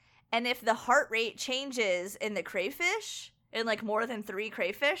 And if the heart rate changes in the crayfish, in like more than 3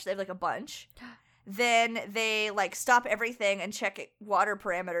 crayfish, they have like a bunch, then they like stop everything and check water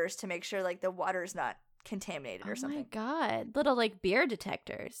parameters to make sure like the water's not contaminated or something. Oh my god. Little like beer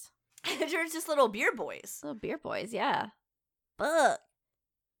detectors. They're just little beer boys. Little beer boys, yeah. But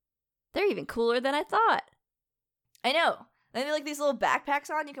they're even cooler than I thought. I know. They have like these little backpacks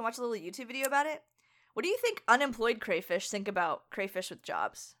on. You can watch a little YouTube video about it. What do you think unemployed crayfish think about crayfish with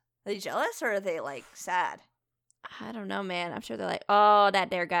jobs? Are they jealous or are they like sad? I don't know, man. I'm sure they're like, oh, that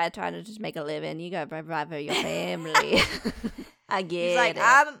there guy trying to just make a living. You gotta provide for your family. I get it. He's like,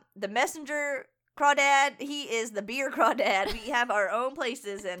 I'm the messenger crawdad. He is the beer crawdad. We have our own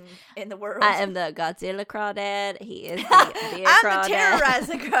places in the world. I am the Godzilla crawdad. He is the beer crawdad. I'm the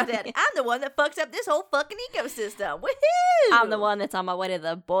terrorizing crawdad. I'm the one that fucks up this whole fucking ecosystem. Woohoo! I'm the one that's on my way to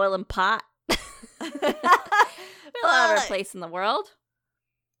the boiling pot. We'll have our place in the world.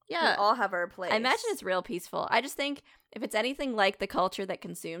 Yeah. We all have our place. I imagine it's real peaceful. I just think if it's anything like the culture that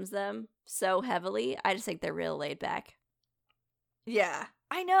consumes them so heavily, I just think they're real laid back. Yeah.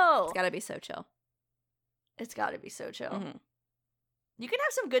 I know. It's gotta be so chill. It's gotta be so chill. Mm-hmm. You can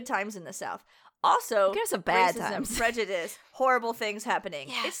have some good times in the South. Also, you can have some bad racism, times. Prejudice, horrible things happening.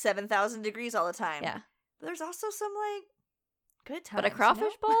 Yeah. It's 7,000 degrees all the time. Yeah. But there's also some, like, good times. But a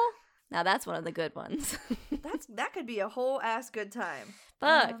crawfish bowl? Now that's one of the good ones. That could be a whole ass good time.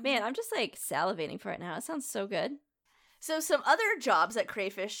 Fuck, man, I'm just, like, salivating for it now. It sounds so good. So some other jobs that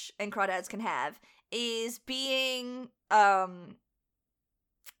crayfish and crawdads can have is being,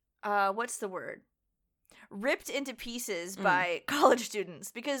 what's the word? Ripped into pieces by college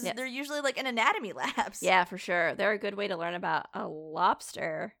students because they're usually like in anatomy labs. Yeah, for sure. They're a good way to learn about a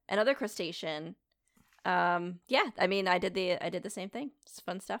lobster, another crustacean. Yeah, I mean, I did the same thing. It's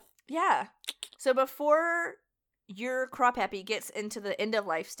fun stuff. Yeah. So before your crawpappy gets into the end of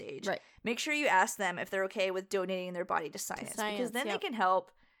life stage, make sure you ask them if they're okay with donating their body to science because then they can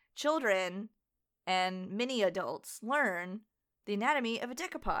help children and mini adults learn the anatomy of a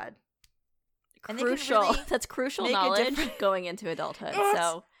decapod. And crucial. That's crucial knowledge going into adulthood.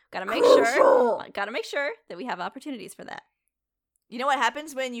 So gotta make sure that we have opportunities for that. You know what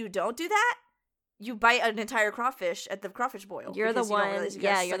happens when you don't do that? You bite an entire crawfish at the crawfish boil. You're the one.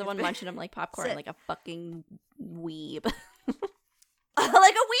 You're the one munching them like popcorn, like a fucking weeb. Like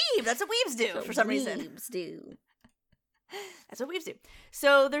a weeb. That's what weebs do for some reason. Weebs do. That's what weebs do.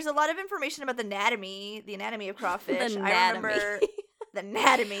 So there's a lot of information about the anatomy of crawfish. I remember the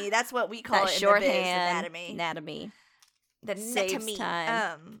anatomy. That's what we call it in the biz, anatomy. Anatomy. The anatomy.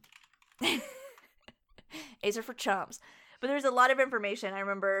 Time. A's are for chumps. But there's a lot of information. I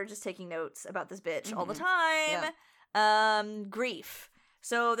remember just taking notes about this bitch all the time. Yeah. Grief.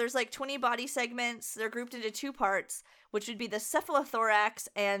 So there's like 20 body segments. They're grouped into 2 parts, which would be the cephalothorax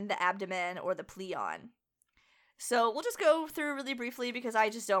and the abdomen or the pleon. So we'll just go through really briefly because I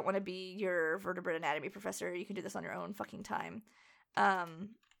just don't want to be your vertebrate anatomy professor. You can do this on your own fucking time.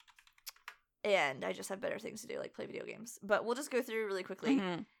 And I just have better things to do, like play video games. But we'll just go through really quickly.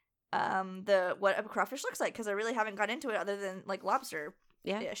 What a crawfish looks like because I really haven't got into it other than like lobster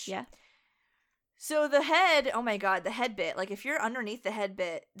ish. Yeah. So the head, oh my god, the head bit. Like, if you're underneath the head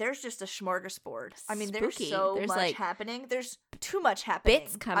bit, there's just a smorgasbord. I mean, there's so much like, happening. There's too much happening.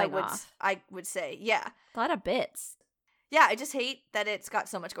 Bits coming off. I would say, yeah. A lot of bits. Yeah, I just hate that it's got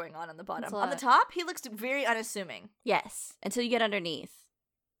so much going on the bottom. On the top, he looks very unassuming. Yes, until you get underneath.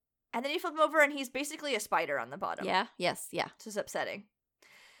 And then you flip him over, and he's basically a spider on the bottom. Yeah, yes, yeah. Which is upsetting.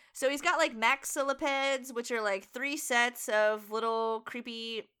 So he's got, like, maxillipeds, which are, like, 3 sets of little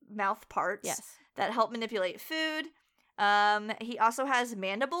creepy mouth parts that help manipulate food. He also has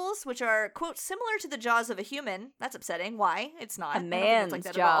mandibles, which are, quote, similar to the jaws of a human. That's upsetting. Why? It's not. A man's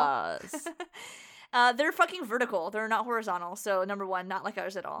like jaws. They're fucking vertical. They're not horizontal. So, number one, not like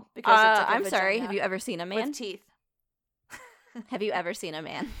ours at all. Because it's like I'm sorry. Have you ever seen a man? With teeth. Have you ever seen a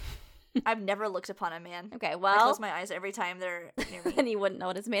man? I've never looked upon a man. Okay, well. I close my eyes every time they're near me. Then you wouldn't know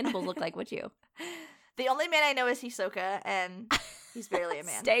what his mandibles look like, would you? The only man I know is Hisoka, and he's barely a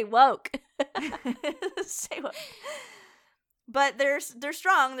man. Stay woke. Stay woke. But they're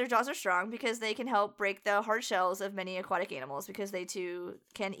strong. Their jaws are strong because they can help break the hard shells of many aquatic animals because they too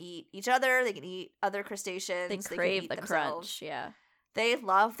can eat each other. They can eat other crustaceans. They crave the themselves. crunch. Yeah. They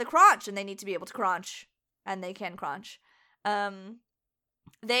love the crunch, and they need to be able to crunch, and they can crunch.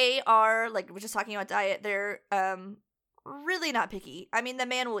 They are, like, we're just talking about diet. They're really not picky. I mean, the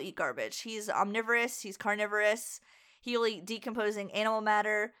man will eat garbage. He's omnivorous. He's carnivorous. He'll eat decomposing animal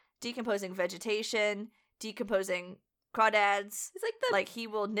matter, decomposing vegetation, decomposing crawdads. He's like he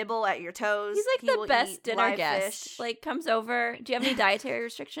will nibble at your toes. He's like the best dinner guest. Fish. Like, comes over. Do you have any dietary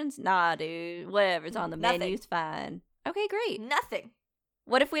restrictions? Nah, dude. Whatever's on the menu's fine. Okay, great. Nothing.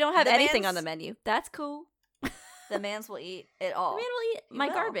 What if we don't have anything on the menu? That's cool. The mans will eat it all. The man will eat my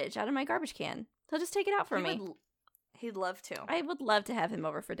garbage out of my garbage can. He'll just take it out for me. He'd love to. I would love to have him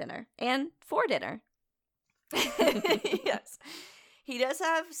over for dinner. And for dinner. Yes. He does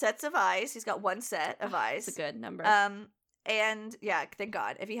have sets of eyes. He's got one set of eyes. It's a good number. And yeah, thank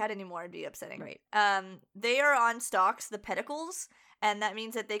God. If he had any more, it'd be upsetting. Right. They are on stalks, the pedicles, and that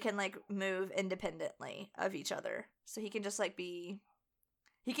means that they can, like, move independently of each other. So he can just, like, he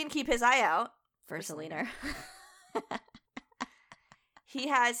can keep his eye out. For Selena. He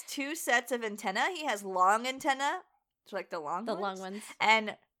has 2 sets of antenna. He has long antenna, which are like the long ones,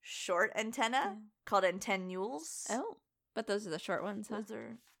 and short antenna called antennules. Oh, but those are the short ones, huh?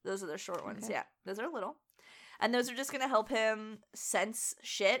 Those are the short ones. Yeah, those are little, and those are just gonna help him sense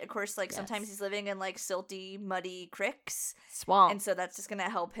shit. Of course, like, sometimes he's living in, like, silty, muddy creeks, swamp, and so that's just gonna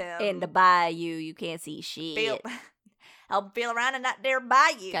help him in the bayou. You can't see shit. Help feel around in that there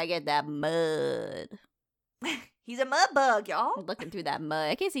bayou. Gotta get that mud. He's a mud bug, y'all. I'm looking through that mud.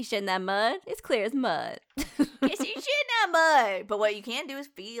 I can't see shit in that mud. It's clear as mud. Can't see shit in that mud. But what you can do is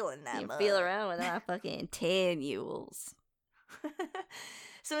feel in that mud. Feel around with my fucking antennules.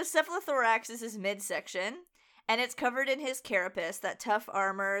 So his cephalothorax is his midsection, and it's covered in his carapace, that tough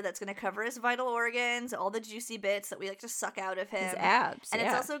armor that's going to cover his vital organs, all the juicy bits that we like to suck out of him. His abs, and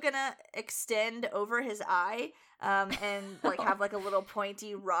it's also going to extend over his eye, and, like, have, like, a little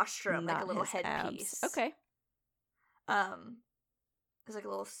pointy rostrum, like a little headpiece. Okay. It's like a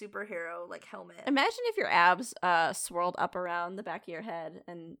little superhero, like, helmet. Imagine if your abs swirled up around the back of your head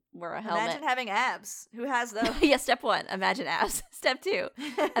and were a helmet. Imagine having abs. Who has those? Yeah, step 1, imagine abs. Step 2,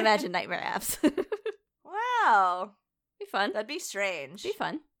 imagine nightmare abs. Wow. Be fun. That'd be strange. Be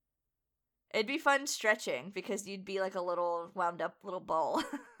fun. It'd be fun stretching because you'd be like a little wound up little ball.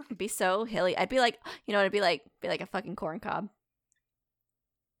 It'd be so hilly. I'd be like, you know, it'd be like a fucking corn cob.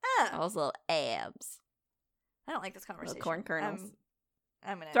 Oh. All those little abs. I don't like this conversation. Little corn kernels.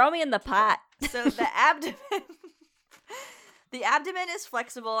 I'm gonna throw me in the pot. So the abdomen, the abdomen is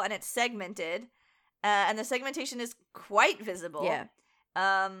flexible and it's segmented, and the segmentation is quite visible. Yeah.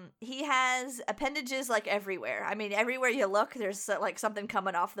 He has appendages, like, everywhere. I mean, everywhere you look, there's, like, something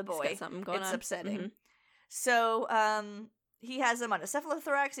coming off the boy. He's got something going on. It's upsetting. Mm-hmm. So, he has them on his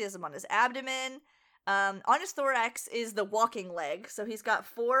cephalothorax. He has them on his abdomen. On his thorax is the walking leg. So he's got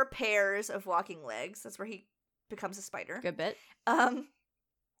 4 pairs of walking legs. That's where he becomes a spider. Good bit.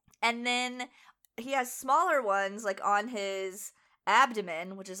 And then he has smaller ones, like, on his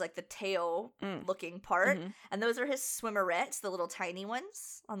abdomen, which is, like, the tail looking part, and those are his swimmerettes, the little tiny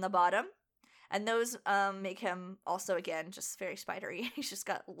ones on the bottom, and those make him also, again, just very spidery. He's just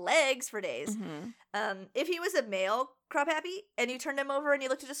got legs for days. If he was a male crop happy and you turned him over and you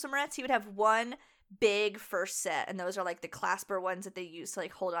looked at his swimmerettes, he would have one big first set, and those are, like, the clasper ones that they use to,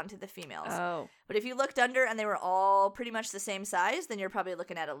 like, hold on to the females. Oh. But if you looked under and they were all pretty much the same size, then you're probably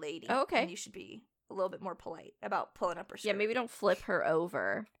looking at a lady. Oh, okay. And you should be a little bit more polite about pulling up her skirt. Yeah, maybe don't flip her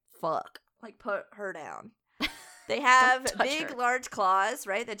over. Fuck. Like, put her down. They have big, large claws,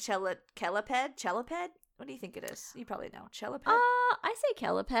 right? The cheliped? Cheliped? What do you think it is? You probably know. Cheliped? I say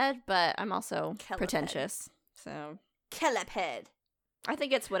cheliped, but I'm also pretentious. So Cheliped. I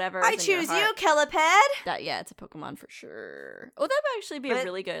think it's whatever. I choose you, Cheliped. Yeah, it's a Pokemon for sure. Oh, that would actually be a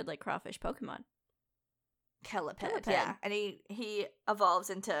really good like crawfish Pokemon. Cheliped. Yeah, and he evolves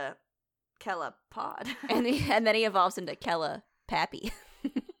into Kelapod, and then he evolves into Kelapappy.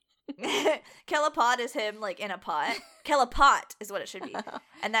 Kelapod is him like in a pot. Kelapot is what it should be,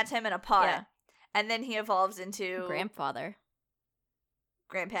 and that's him in a pot. Yeah. And then he evolves into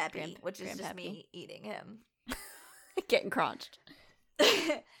Grandpappy, which is just me eating him, getting crunched.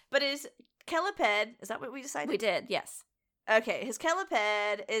 But is Cheliped? Is that what we decided? We did, yes. Okay, his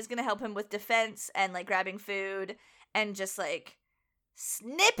Cheliped is gonna help him with defense and like grabbing food and just like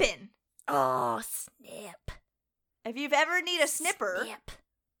snipping. Oh, snip! If you've ever need a snipper,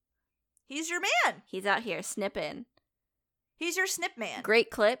 he's your man. He's out here snipping. He's your snip man.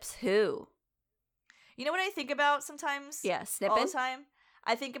 Great clips. Who? You know what I think about sometimes? Yeah, snipping. All the time.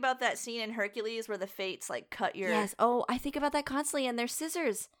 I think about that scene in Hercules where the Fates like cut your. Yes. Oh, I think about that constantly, and there's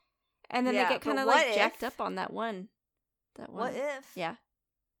scissors, and then they get kind of like jacked up on that one. What if? Yeah.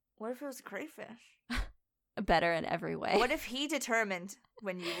 What if it was a crayfish? Better in every way. What if he determined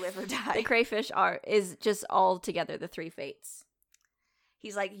when you live or die? The crayfish is just all together the three Fates.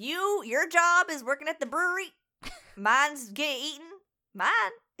 He's like, your job is working at the brewery. Mine's getting eaten. Mine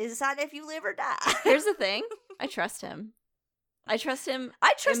is deciding if you live or die. Here's the thing. I trust him. I trust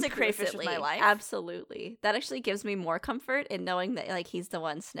a crayfish with my life. Absolutely. That actually gives me more comfort in knowing that like he's the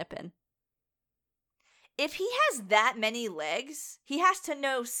one snipping. If he has that many legs, he has to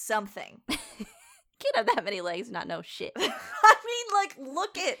know something. Can't have that many legs and not know shit. I mean, like,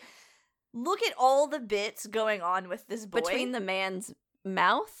 look at all the bits going on with this boy. Between the man's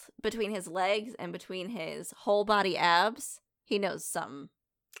mouth, between his legs, and between his whole body abs, he knows something.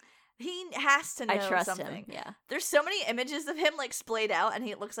 He has to know something. I trust him, yeah. There's so many images of him, like, splayed out, and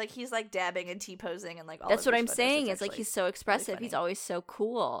he looks like he's, like, dabbing and T-posing and, like, all That's of what I'm saying. It's like, he's so expressive. Really he's always so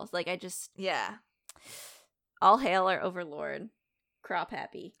cool. Like, Yeah. All hail our overlord.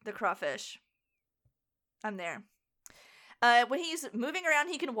 Crawpappy. The crawfish. I'm there. When he's moving around,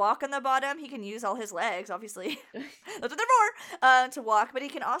 he can walk on the bottom. He can use all his legs, obviously. That's what they're for, to walk. But he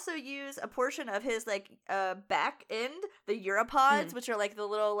can also use a portion of his, like, back end, the Europods, which are, like, the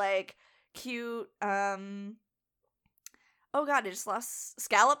little, like, cute, oh god, I just lost,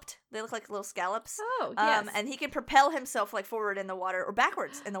 scalloped. They look like little scallops. Oh, yes. And he can propel himself, like, forward in the water, or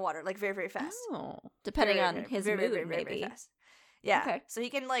backwards in the water, like, very, very fast. Oh, depending on his mood, maybe. Very fast. Yeah. Okay. So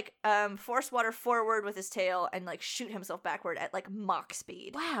he can, like, force water forward with his tail and, like, shoot himself backward at, like, Mach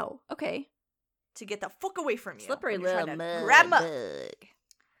speed. Wow. Okay. To get the fuck away from you. Slippery little mud grab him up. bug.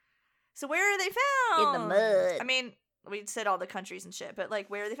 So where are they found? In the mud. I mean, we said all the countries and shit, but, like,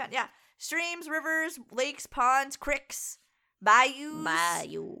 where are they found? Yeah. Streams, rivers, lakes, ponds, creeks, bayous.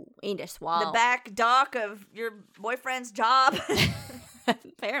 In the swamp. The back dock of your boyfriend's job.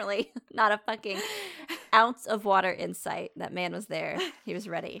 Apparently. Not a fucking ounce of water in sight. That man was there. He was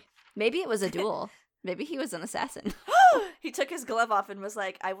ready. Maybe it was a duel. Maybe he was an assassin. He took his glove off and was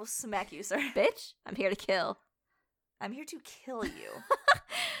like, I will smack you, sir. Bitch, I'm here to kill. I'm here to kill you.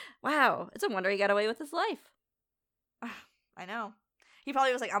 Wow. It's a wonder he got away with his life. I know. He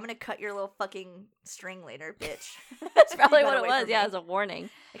probably was like, I'm going to cut your little fucking string later, bitch. That's probably what it was. Yeah, as a warning.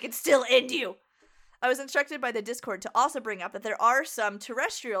 I can still end you. I was instructed by the Discord to also bring up that there are some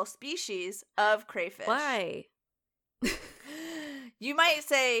terrestrial species of crayfish. Why? You might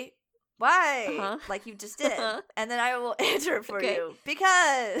say, why? Like you just did. And then I will answer it for you.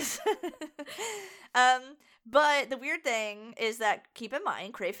 Because. But the weird thing is that, keep in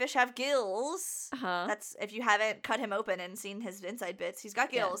mind, crayfish have gills. That's, if you haven't cut him open and seen his inside bits, he's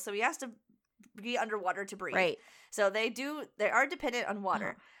got gills, so he has to be underwater to breathe. Right. So they are dependent on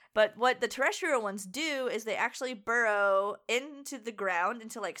water. But what the terrestrial ones do is they actually burrow into the ground,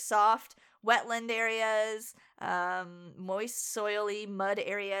 into like soft wetland areas, moist, soily mud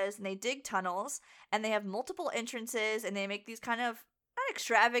areas, and they dig tunnels, and they have multiple entrances, and they make these kind of, not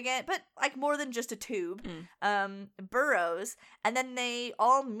extravagant, but like more than just a tube, burrows, and then they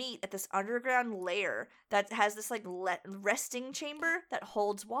all meet at this underground lair that has this like resting chamber that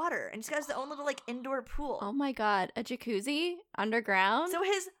holds water, and it's got his own little like indoor pool. Oh my god, a jacuzzi underground? So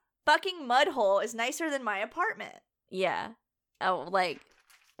his fucking mud hole is nicer than my apartment. Yeah. Oh, like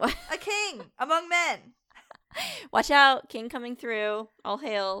a king among men. Watch out, king coming through. All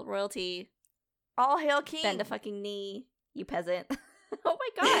hail royalty. All hail king. Bend a fucking knee, you peasant. Oh my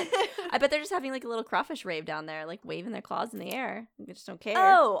god. I bet they're just having like a little crawfish rave down there, like waving their claws in the air. They just don't care.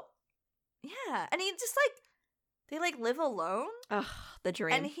 Oh. Yeah. And he just like, they like live alone. Ugh, the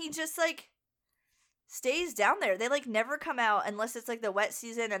dream. And he just like stays down there. They like never come out unless it's like the wet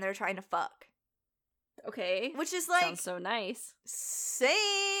season and they're trying to fuck. Okay. Which is like sounds so nice.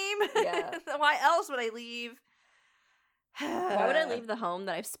 Same. Yeah. Why else would I leave? Why would I leave the home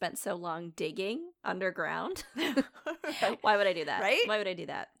that I've spent so long digging underground? Right. Why would I do that? Right? Why would I do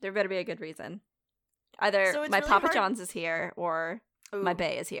that? There better be a good reason. Either So my really Papa hard- John's is here or my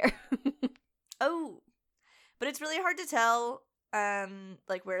bae is here. Oh. But it's really hard to tell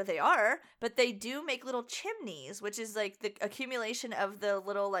like where they are, but they do make little chimneys, which is like the accumulation of the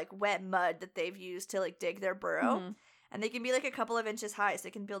little like wet mud that they've used to like dig their burrow. Mhm. And they can be like a couple of inches high, so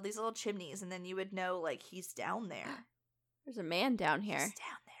they can build these little chimneys, and then you would know like he's down there. There's a man down here. He's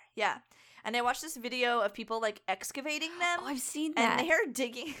down there. Yeah. And I watched this video of people like excavating them. Oh, I've seen that. And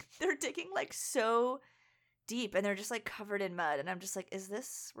they're digging like so deep, and they're just like covered in mud, and I'm just like, is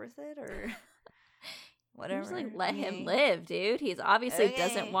this worth it or whatever? Just like let him live, dude. He's obviously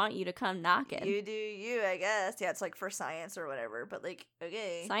doesn't want you to come knocking. You do you, I guess. Yeah, it's like for science or whatever, but like,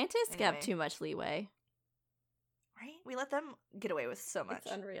 okay. Scientists have too much leeway. Right? We let them get away with so much.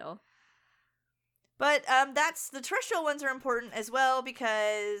 It's unreal. But that's the terrestrial ones are important as well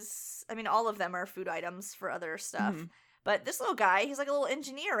because I mean all of them are food items for other stuff. Mhm. But this little guy, he's like a little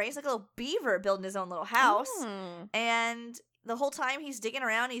engineer, right? He's like a little beaver building his own little house. And the whole time he's digging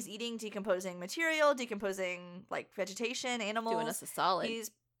around, he's eating decomposing material, decomposing like vegetation, animals. Doing us a solid. He's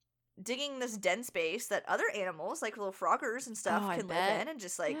digging this den space that other animals, like little froggers and stuff, can live in and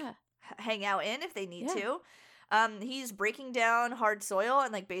just like hang out in if they need to. He's breaking down hard soil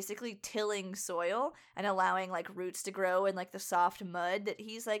and like basically tilling soil and allowing like roots to grow in like the soft mud that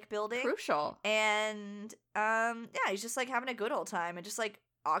he's like building. Crucial. And he's just like having a good old time and just like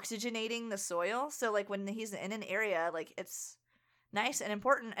oxygenating the soil. So like when he's in an area, like it's nice and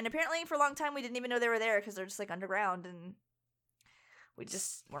important. And apparently for a long time we didn't even know they were there because they're just like underground and we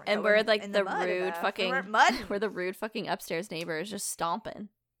just weren't. And we're like the rude rude fucking mud. We're the rude fucking upstairs neighbors just stomping.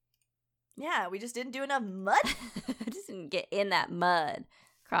 Yeah, we just didn't do enough mud. Just didn't get in that mud.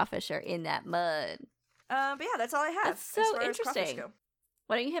 Crawfish are in that mud. But yeah, that's all I have. That's so interesting.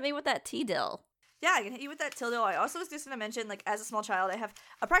 Why don't you hit me with that tea dill? Yeah, I can hit you with that till dill. I also was just going to mention, like, as a small child, I have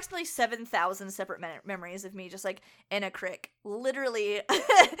approximately 7,000 separate memories of me just, like, in a creek. Literally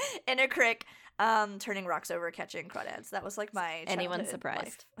in a creek, turning rocks over, catching crawdads. That was, like, my Anyone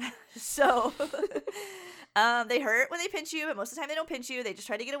surprised? So, they hurt when they pinch you, but most of the time they don't pinch you. They just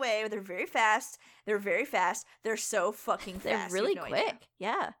try to get away. They're very fast. They're so fucking fast. They're really quick. Idea.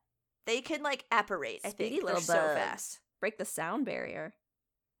 Yeah. They can, like, apparate, I think. Little They're so fast. Break the sound barrier.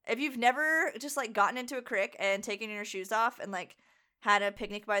 If you've never just, like, gotten into a creek and taken your shoes off and, like, had a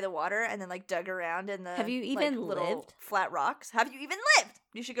picnic by the water and then, like, dug around in the have you even like, little lived? Flat rocks. Have you even lived?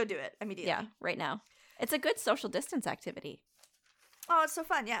 You should go do it immediately. Yeah, right now. It's a good social distance activity. Oh, it's so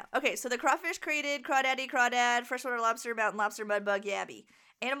fun, yeah. Okay, so the crawfish created crawdad, freshwater lobster, mountain lobster, mudbug, yabby.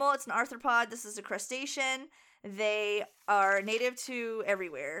 Animal, it's an arthropod. This is a crustacean. They are native to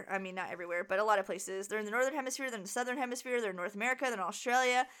everywhere. I mean, not everywhere, but a lot of places. They're in the northern hemisphere, they're in the southern hemisphere, they're in North America, they're in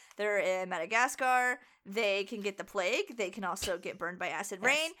Australia, they're in Madagascar. They can get the plague. They can also get burned by acid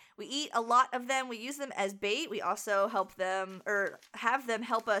rain. We eat a lot of them. We use them as bait. We also help them, or have them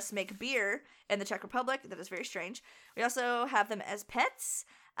help us make beer in the Czech Republic. That is very strange. We also have them as pets.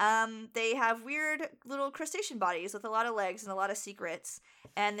 They have weird little crustacean bodies with a lot of legs and a lot of secrets.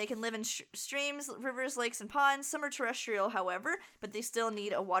 And they can live in streams, rivers, lakes, and ponds. Some are terrestrial, however, but they still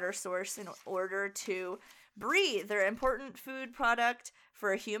need a water source in order to breathe. They're an important food product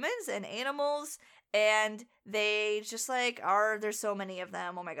for humans and animals. And they just like there's so many of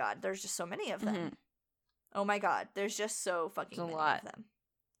them. Oh my god, there's just so many of them. Mm-hmm. Oh my god, there's just so fucking many of them.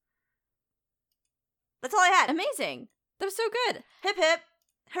 That's all I had. Amazing. That was so good. Hip hip.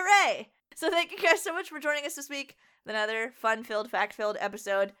 Hooray! So thank you guys so much for joining us this week with another fun-filled, fact-filled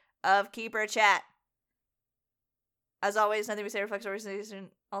episode of Keeper Chat. As always, nothing we say reflects our reason.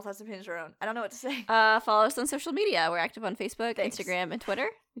 All thoughts and opinions are our own. I don't know what to say. Follow us on social media. We're active on Facebook, Instagram, and Twitter.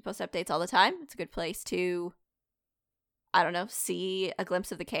 We post updates all the time. It's a good place to, I don't know, see a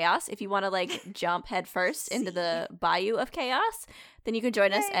glimpse of the chaos. If you want to, like, jump headfirst into the bayou of chaos, then you can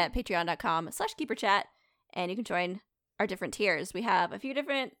join us at patreon.com/keeperchat, and you can join our different tiers. We have a few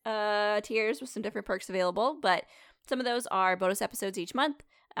different tiers with some different perks available, but some of those are bonus episodes each month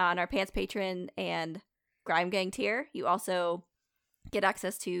on our Pants Patron and Grime Gang tier. You also get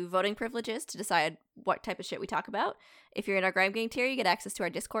access to voting privileges to decide what type of shit we talk about. If you're in our Grime Gang tier, you get access to our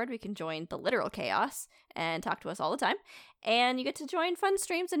Discord. We can join the literal chaos and talk to us all the time. And you get to join fun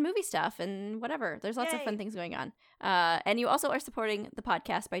streams and movie stuff and whatever. There's lots of fun things going on. And you also are supporting the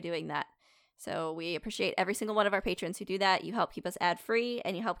podcast by doing that. So we appreciate every single one of our patrons who do that. You help keep us ad-free,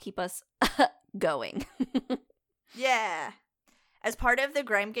 and you help keep us going. Yeah. As part of the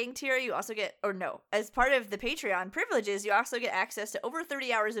Grime Gang tier, you also get, as part of the Patreon privileges, you also get access to over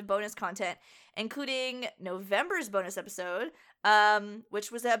 30 hours of bonus content, including November's bonus episode,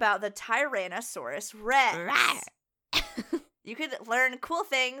 which was about the Tyrannosaurus Rex. You could learn cool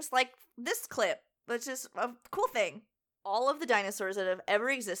things like this clip, which is a cool thing. All of the dinosaurs that have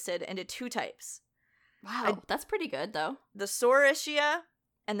ever existed into 2 types. Wow, that's pretty good, though. The Saurischia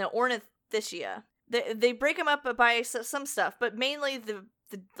and the Ornithischia. They break them up by some stuff, but mainly the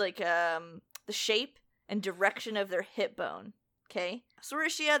shape and direction of their hip bone. Okay,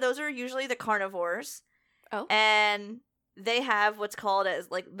 Saurischia, those are usually the carnivores. Oh, and they have what's called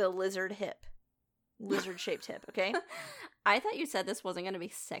as like the lizard hip, lizard-shaped hip. Okay, I thought you said this wasn't going to be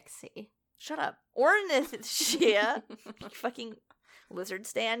sexy. Shut up, Ornithischia. Fucking lizard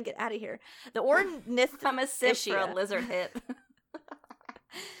stand, get out of here. The Ornithischia. I'm a sip for a lizard hip.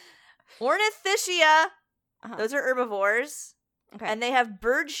 Ornithischia, those are herbivores, okay, and they have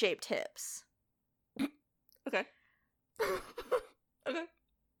bird-shaped hips. Okay. Okay.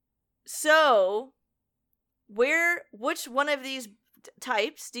 So, which one of these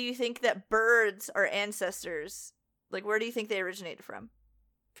types do you think that birds are ancestors? Like, where do you think they originated from?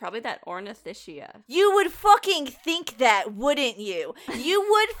 Probably that Ornithischia. You would fucking think that, wouldn't you? You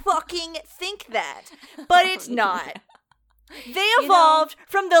would fucking think that, but it's not. They evolved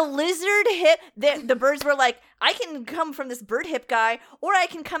from the lizard hip. The birds were like, I can come from this bird hip guy, or I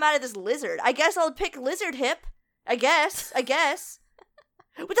can come out of this lizard. I guess I'll pick lizard hip. I guess. What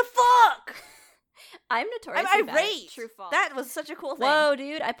the fuck? I'm notorious. I'm irate. True false. That was such a cool thing. Whoa,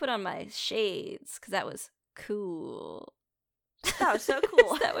 dude. I put on my shades because that was cool. That was so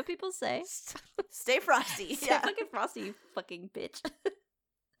cool. Is that what people say? Stay frosty. Stay fucking frosty, you fucking bitch.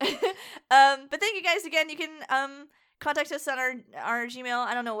 But thank you guys again. You can contact us on our Gmail.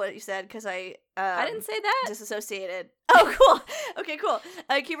 I don't know what you said because I didn't say that. Disassociated. Oh, cool. Okay, cool.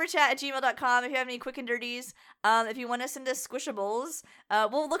 Keeperchat@gmail.com if you have any quick and dirties. If you want to send us squishables,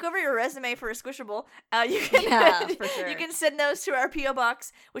 we'll look over your resume for a squishable. You can for sure. You can send those to our P.O.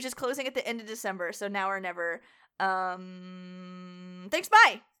 box, which is closing at the end of December. So now or never. Thanks.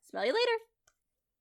 Bye. Smell you later.